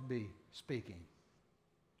ought to be speaking.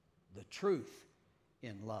 The truth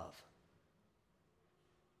in love.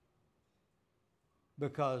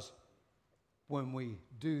 Because when we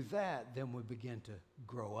do that, then we begin to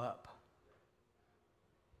grow up.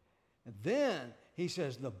 And then he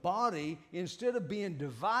says the body, instead of being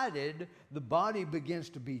divided, the body begins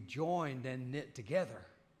to be joined and knit together.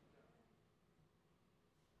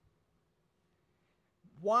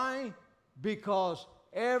 Why? Because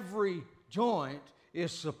every joint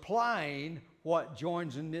is supplying what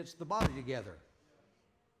joins and knits the body together.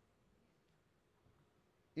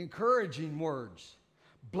 Encouraging words,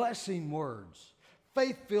 blessing words,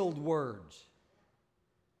 faith-filled words.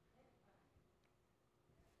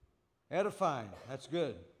 Edifying, that's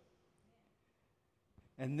good.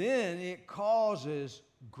 And then it causes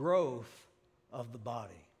growth of the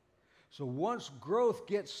body. So once growth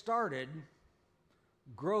gets started,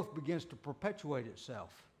 growth begins to perpetuate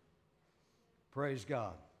itself. Praise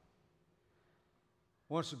God.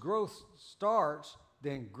 Once the growth starts,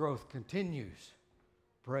 then growth continues.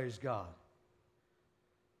 Praise God.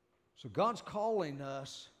 So God's calling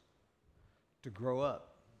us to grow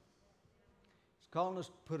up. He's calling us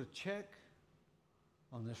to put a check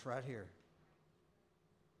on this right here.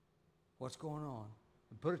 What's going on?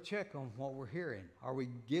 And put a check on what we're hearing. Are we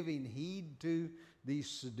giving heed to these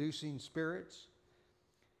seducing spirits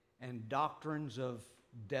and doctrines of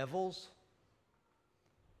devils?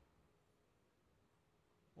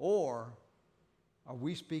 Or are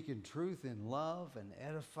we speaking truth in love and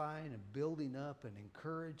edifying and building up and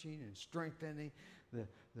encouraging and strengthening the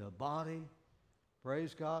body?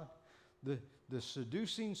 Praise God. The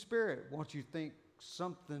seducing spirit wants you to think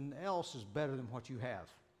something else is better than what you have.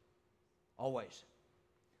 Always.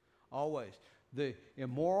 Always. The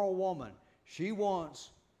immoral woman, she wants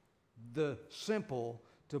the simple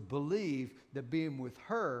to believe that being with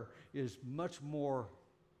her is much more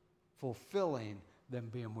fulfilling than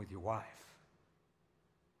being with your wife.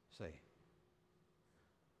 See?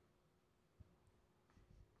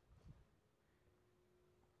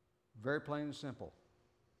 Very plain and simple.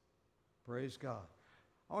 Praise God.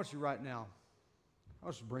 I want you right now, I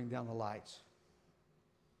want you to bring down the lights.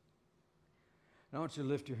 And I want you to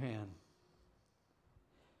lift your hand.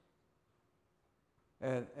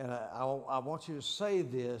 And I want you to say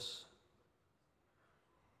this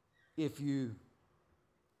if you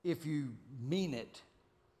mean it.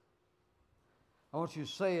 I want you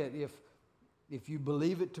to say it if you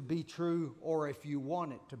believe it to be true or if you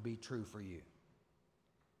want it to be true for you.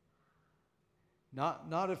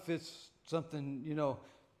 Not if it's something,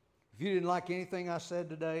 if you didn't like anything I said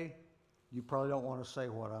today, you probably don't want to say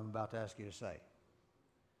what I'm about to ask you to say.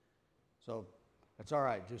 So that's all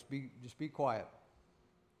right. Just be quiet.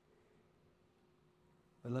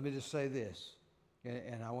 But let me just say this,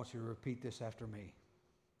 and I want you to repeat this after me.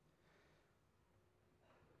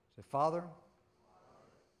 Say, Father,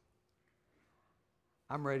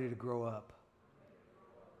 I'm ready to grow up.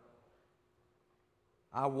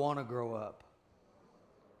 I want to grow up.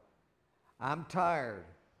 I'm tired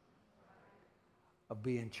of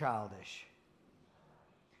being childish.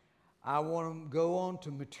 I want to go on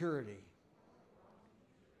to maturity.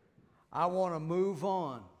 I want to move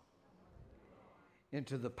on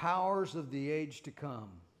into the powers of the age to come.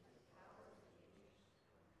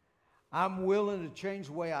 I'm willing to change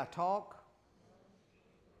the way I talk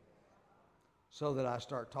so that I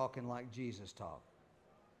start talking like Jesus talked.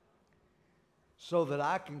 So that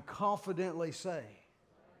I can confidently say,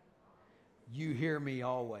 you hear me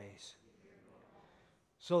always.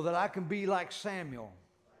 So that I can be like Samuel,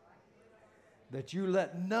 that you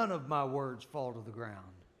let none of my words fall to the ground.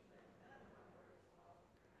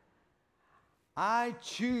 I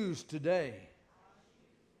choose today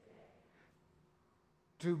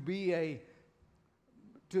to be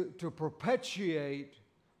to perpetuate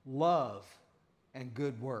love and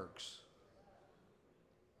good works.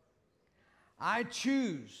 I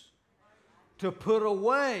choose to put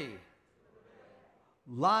away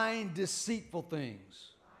lying, deceitful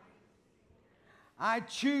things. I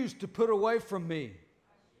choose to put away from me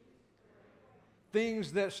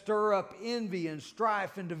things that stir up envy and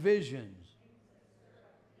strife and divisions.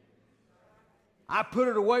 I put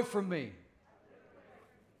it away from me.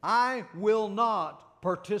 I will not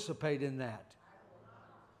participate in that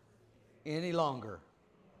any longer.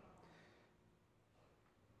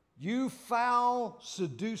 You foul,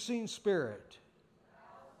 seducing spirit,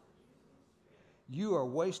 you are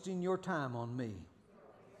wasting your time on me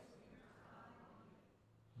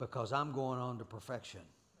because I'm going on to perfection.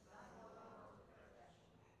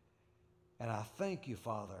 And I thank you,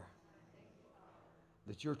 Father,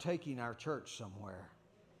 that you're taking our church somewhere.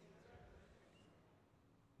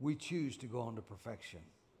 We choose to go on to perfection.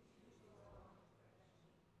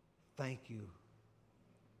 Thank you.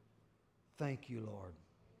 Thank you, Lord,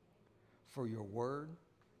 for your word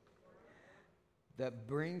that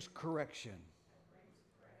brings correction.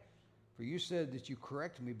 For you said that you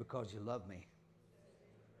correct me because you love me.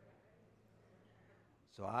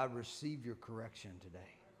 So I receive your correction today.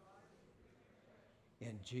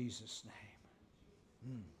 In Jesus'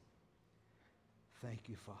 name. Thank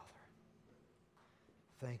you, Father.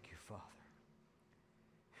 Thank you, Father.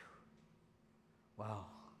 Whew. Wow.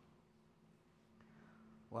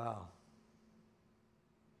 Wow.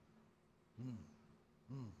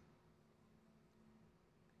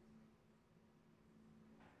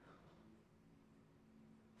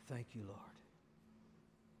 Thank you, Lord.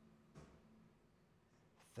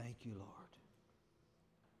 Thank you, Lord.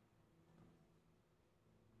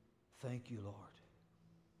 Thank you, Lord.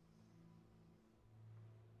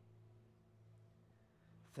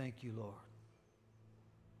 Thank you, Lord.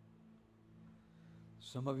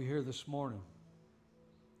 Some of you here this morning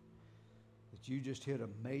that you just hit a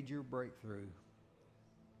major breakthrough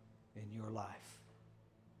in your life.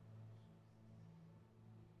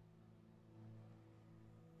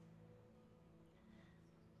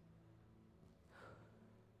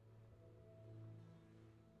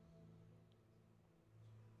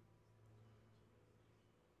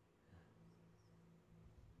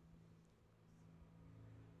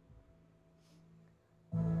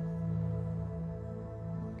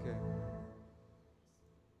 Okay.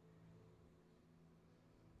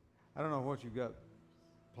 I don't know what you've got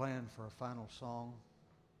planned for a final song,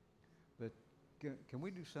 but can we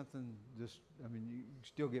do something just, I mean, you can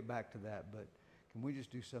still get back to that, but can we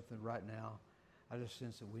just do something right now? I just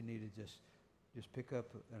sense that we need to just pick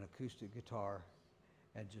up an acoustic guitar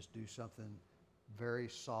and just do something very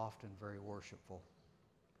soft and very worshipful.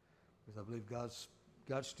 Because I believe God's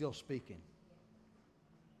still speaking.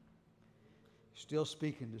 Still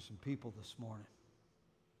speaking to some people this morning.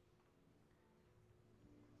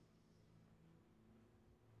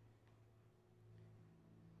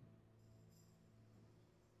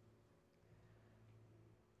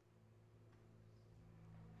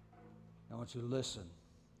 I want you to listen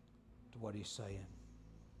to what he's saying.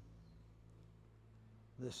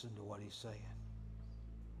 Listen to what he's saying.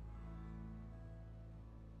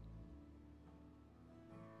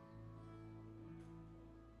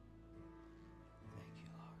 Thank you,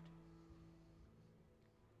 Lord.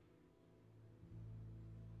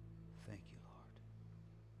 Thank you, Lord.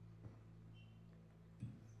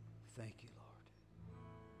 Thank you, Lord.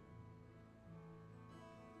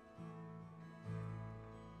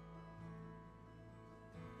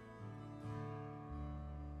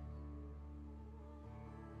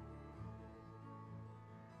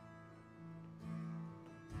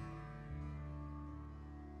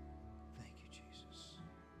 Thank you, Jesus.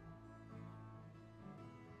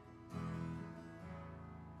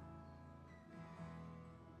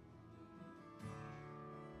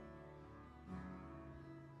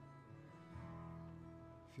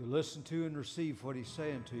 If you listen to and receive what he's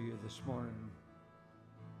saying to you this morning,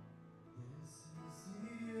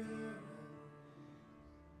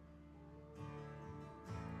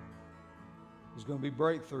 there's going to be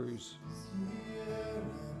breakthroughs.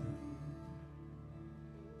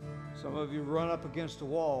 Some of you run up against a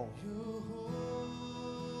wall. Your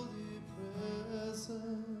holy presence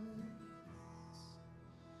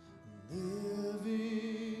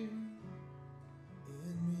living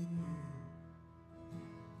in me.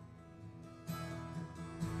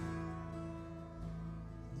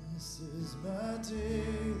 This is my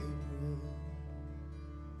daily bread.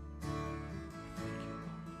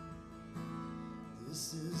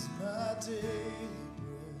 This is my daily bread.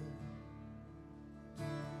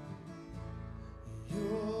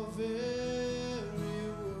 Your very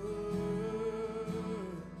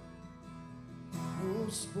word, oh,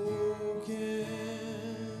 spoken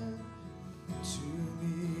to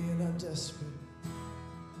me, and I'm desperate.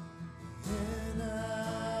 And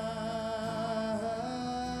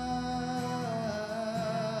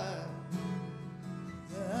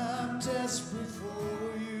I'm desperate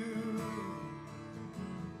for you,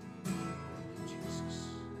 Jesus.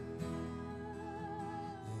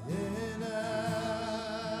 and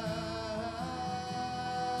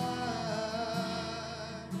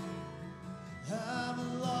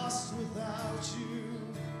I'm lost without you,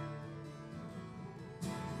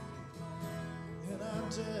 and I'm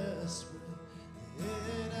desperate,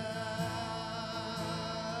 and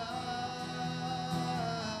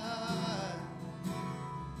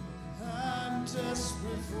I'm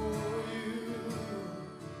desperate for you.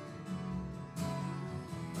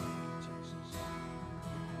 Jesus.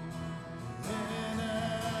 And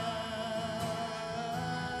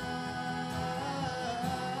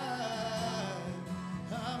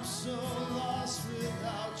I'm so lost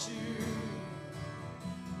without you.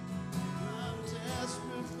 I'm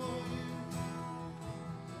desperate for you.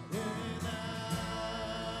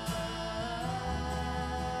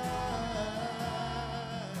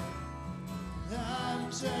 And I'm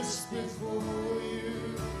desperate for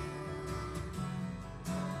you.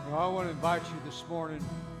 Now, I want to invite you this morning.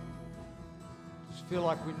 Just feel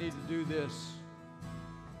like we need to do this.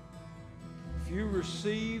 If you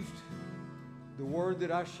received the word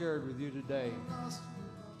that I shared with you today, Lost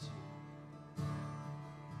without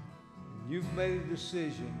you. you've made a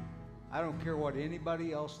decision. I don't care what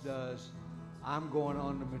anybody else does. I'm going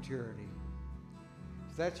on to maturity.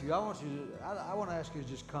 If that's you, I want to ask you to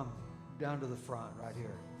just come down to the front right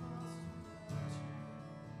here.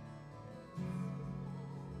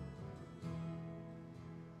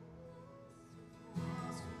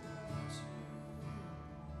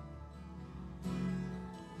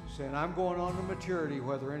 Saying, I'm going on to maturity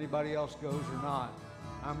whether anybody else goes or not.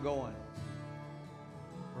 I'm going.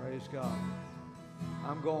 Praise God.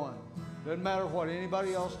 I'm going. Doesn't matter what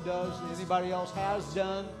anybody else does, anybody else has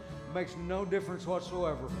done. It makes no difference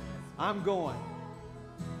whatsoever. I'm going.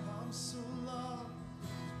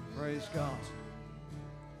 Praise God.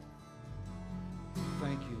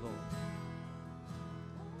 Thank you, Lord.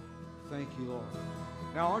 Thank you, Lord.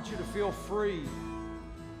 Now, I want you to feel free.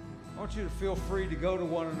 I want you to feel free to go to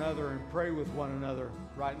one another and pray with one another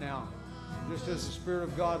right now. Just as the Spirit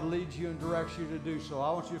of God leads you and directs you to do so. I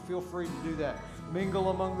want you to feel free to do that. Mingle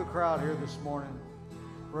among the crowd here this morning.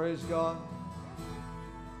 Praise God.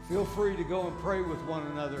 Feel free to go and pray with one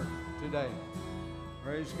another today.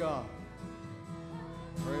 Praise God.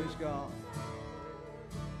 Praise God.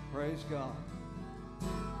 Praise God.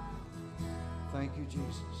 Thank you,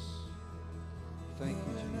 Jesus. Thank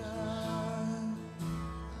you, Jesus.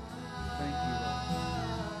 Thank you, Lord.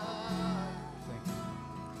 Thank you.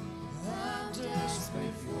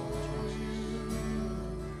 Thank you, Lord Jesus. Thank you,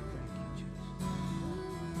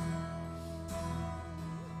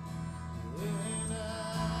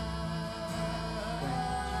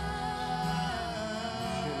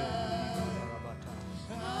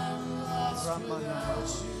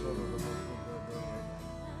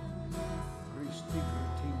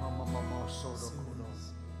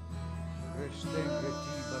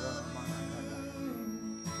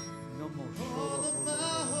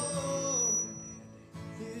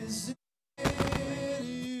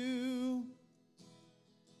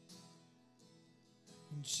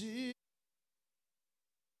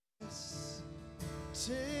 Jesus,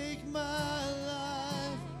 take my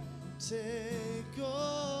life, take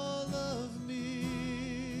all of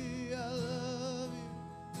me. I love you,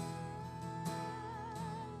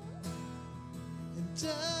 and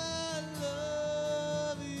I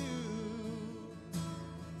love you,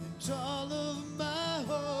 and all of my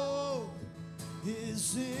hope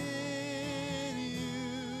is in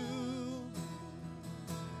you.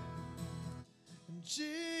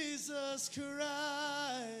 Jesus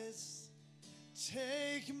Christ,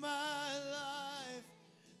 take my life,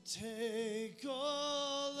 take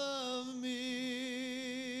all of me.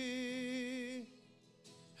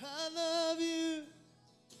 I love you,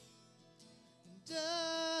 and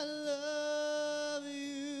I love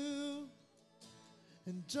you,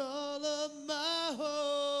 and all of my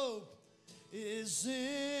hope is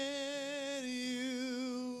in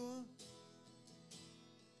you.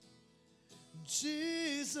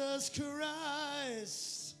 Jesus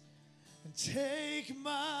Christ, take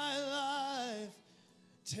my life,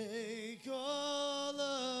 take all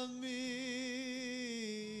of me.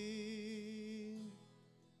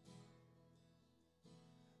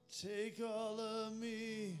 Take all of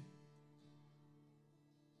me.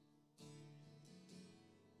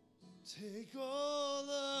 Take all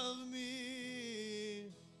of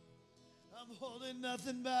me. I'm holding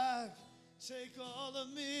nothing back. Take all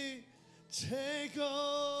of me. Take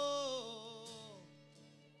all.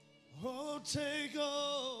 Oh, take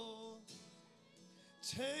all.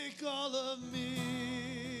 Take all of me.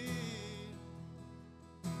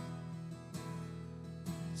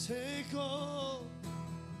 Take all.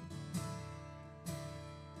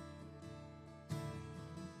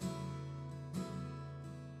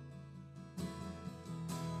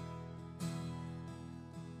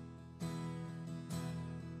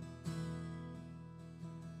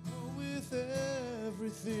 With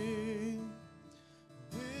everything,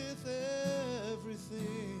 with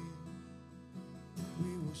everything,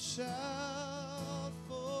 we will shout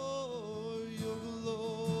for your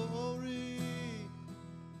glory.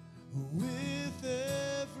 With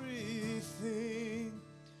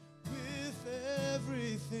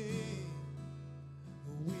everything,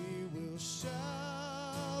 we will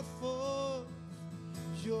shout for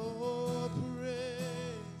your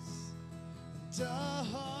praise. And our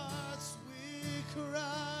hearts we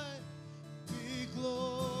cry, be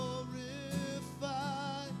glorified,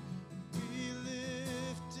 be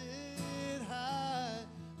lifted high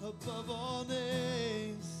above all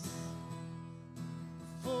names.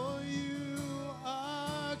 For you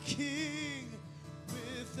are King.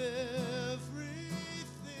 With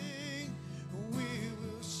everything we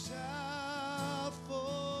will shout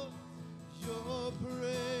for your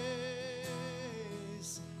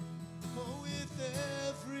praise. Oh, with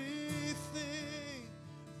everything,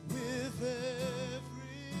 we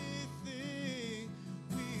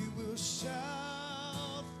will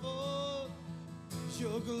shout for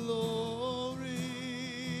your glory.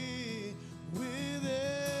 With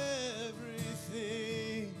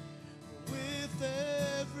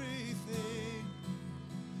everything,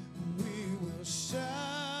 we will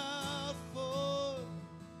shout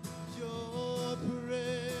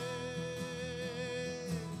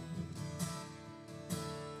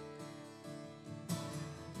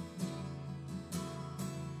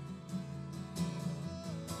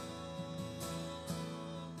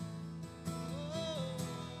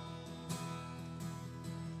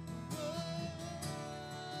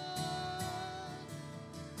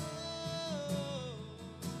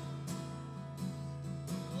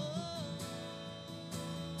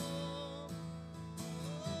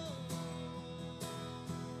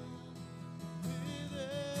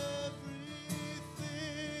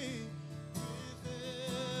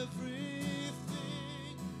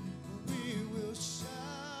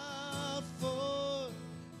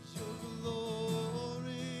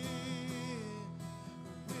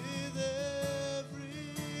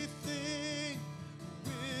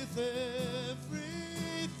with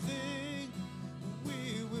everything,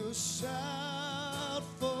 we will shout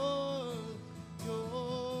for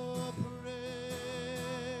your praise.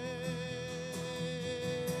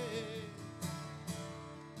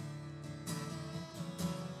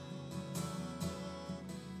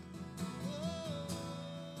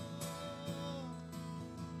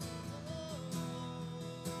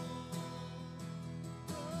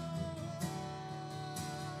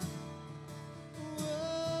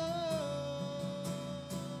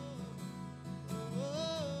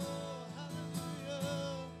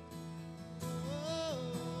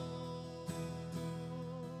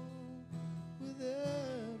 With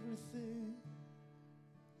everything,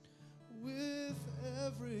 with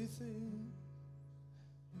everything.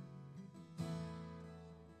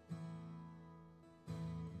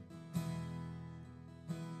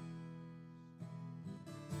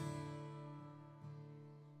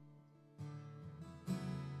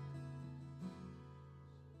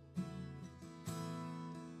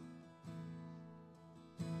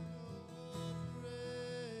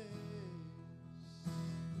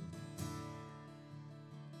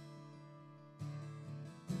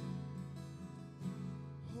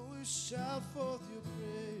 We shout forth your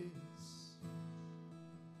praise.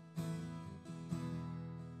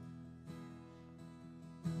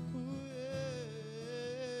 Ooh, yeah.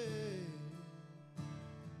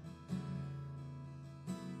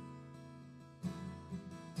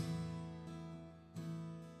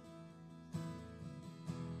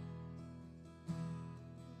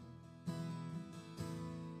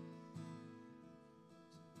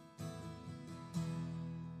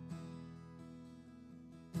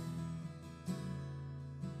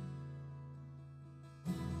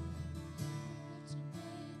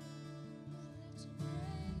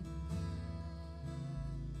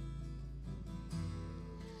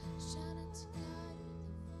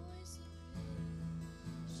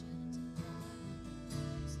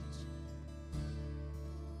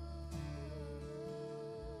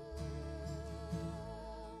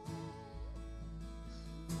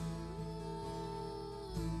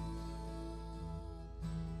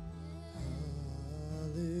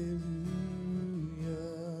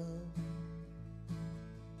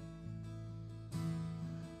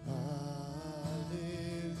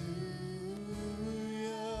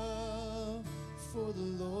 Hallelujah, for the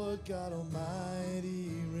Lord God Almighty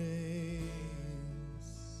reigns.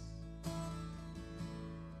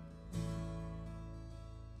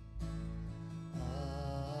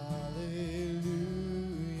 Hallelujah,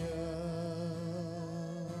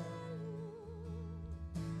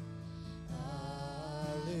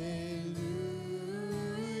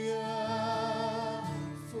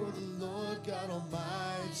 for the Lord God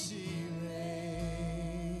Almighty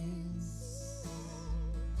reigns.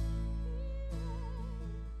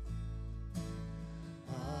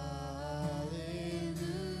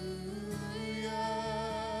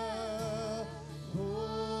 Hallelujah,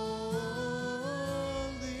 holy,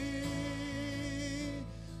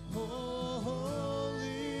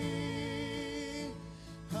 holy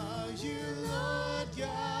are you, Lord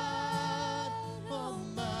God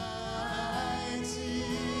Almighty.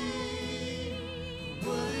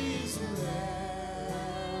 Worthy is the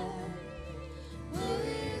Lamb,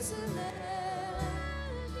 worthy is the Lamb.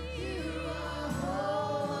 You are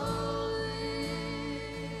holy,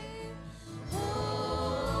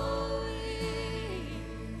 holy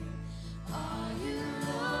are you,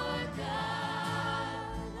 Lord God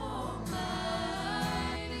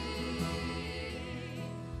Almighty.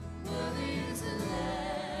 Worthy is the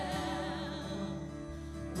Lamb,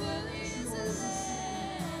 worthy is the Lamb.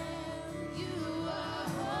 You are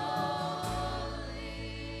holy,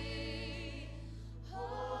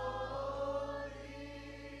 holy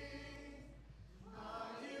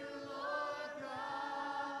are you, Lord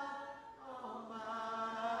God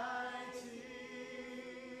Almighty.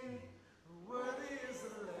 Worthy is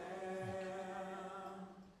the Lamb,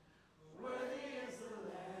 worthy is the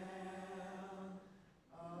Lamb.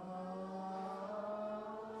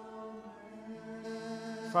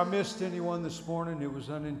 If I missed anyone this morning, it was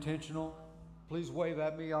unintentional. Please wave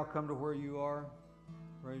at me. I'll come to where you are.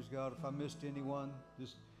 Praise God. If I missed anyone,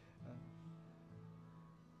 just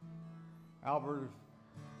Albert,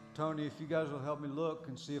 Tony, if you guys will help me look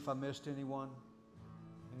and see if I missed anyone.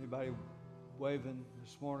 Anybody waving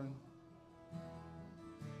this morning? Thank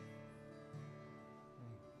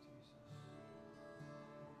you, Jesus.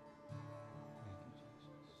 Thank you,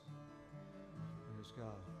 Jesus. Praise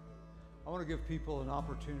God. I want to give people an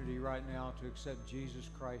opportunity right now to accept Jesus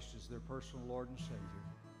Christ as their personal Lord and Savior.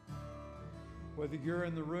 Whether you're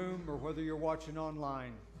in the room or whether you're watching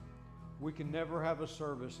online, we can never have a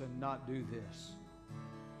service and not do this.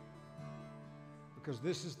 Because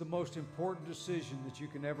this is the most important decision that you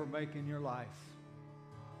can ever make in your life.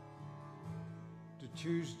 To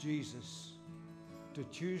choose Jesus. To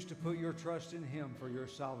choose to put your trust in Him for your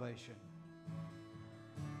salvation.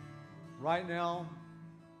 Right now,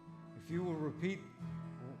 if you will repeat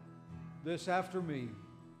this after me,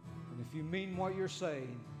 and if you mean what you're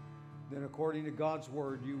saying, then according to God's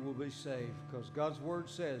Word, you will be saved. Because God's Word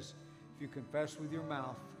says, if you confess with your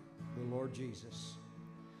mouth the Lord Jesus,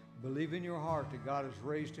 believe in your heart that God has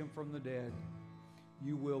raised Him from the dead,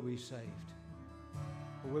 you will be saved.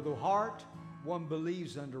 For with the heart, one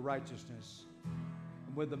believes unto righteousness,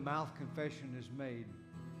 and with the mouth confession is made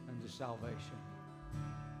unto salvation.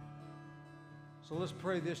 So let's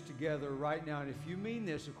pray this together right now. And if you mean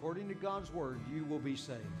this according to God's Word, you will be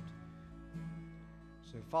saved.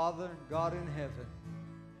 Say, Father, God in heaven,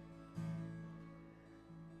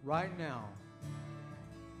 right now,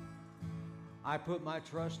 I put my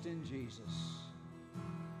trust in Jesus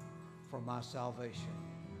for my salvation.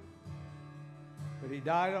 But He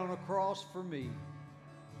died on a cross for me,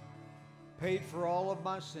 paid for all of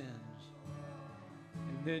my sins,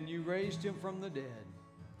 and then You raised Him from the dead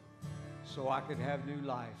so I could have new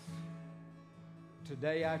life.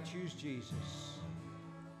 Today I choose Jesus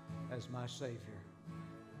as my Savior.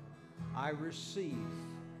 I receive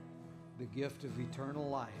the gift of eternal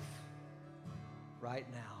life right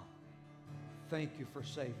now. Thank You for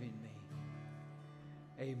saving me.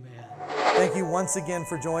 Amen. Thank you once again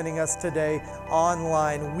for joining us today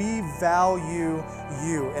online. We value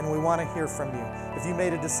you and we want to hear from you. If you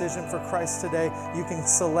made a decision for Christ today, you can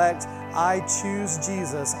select I Choose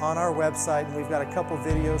Jesus on our website, and we've got a couple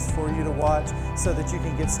videos for you to watch so that you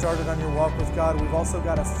can get started on your walk with God. We've also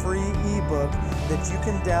got a free ebook that you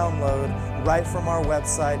can download right from our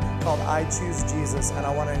website called I Choose Jesus, and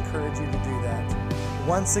I want to encourage you to do that.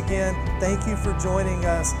 Once again, thank you for joining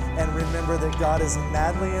us, and remember that God is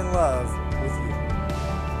madly in love with you.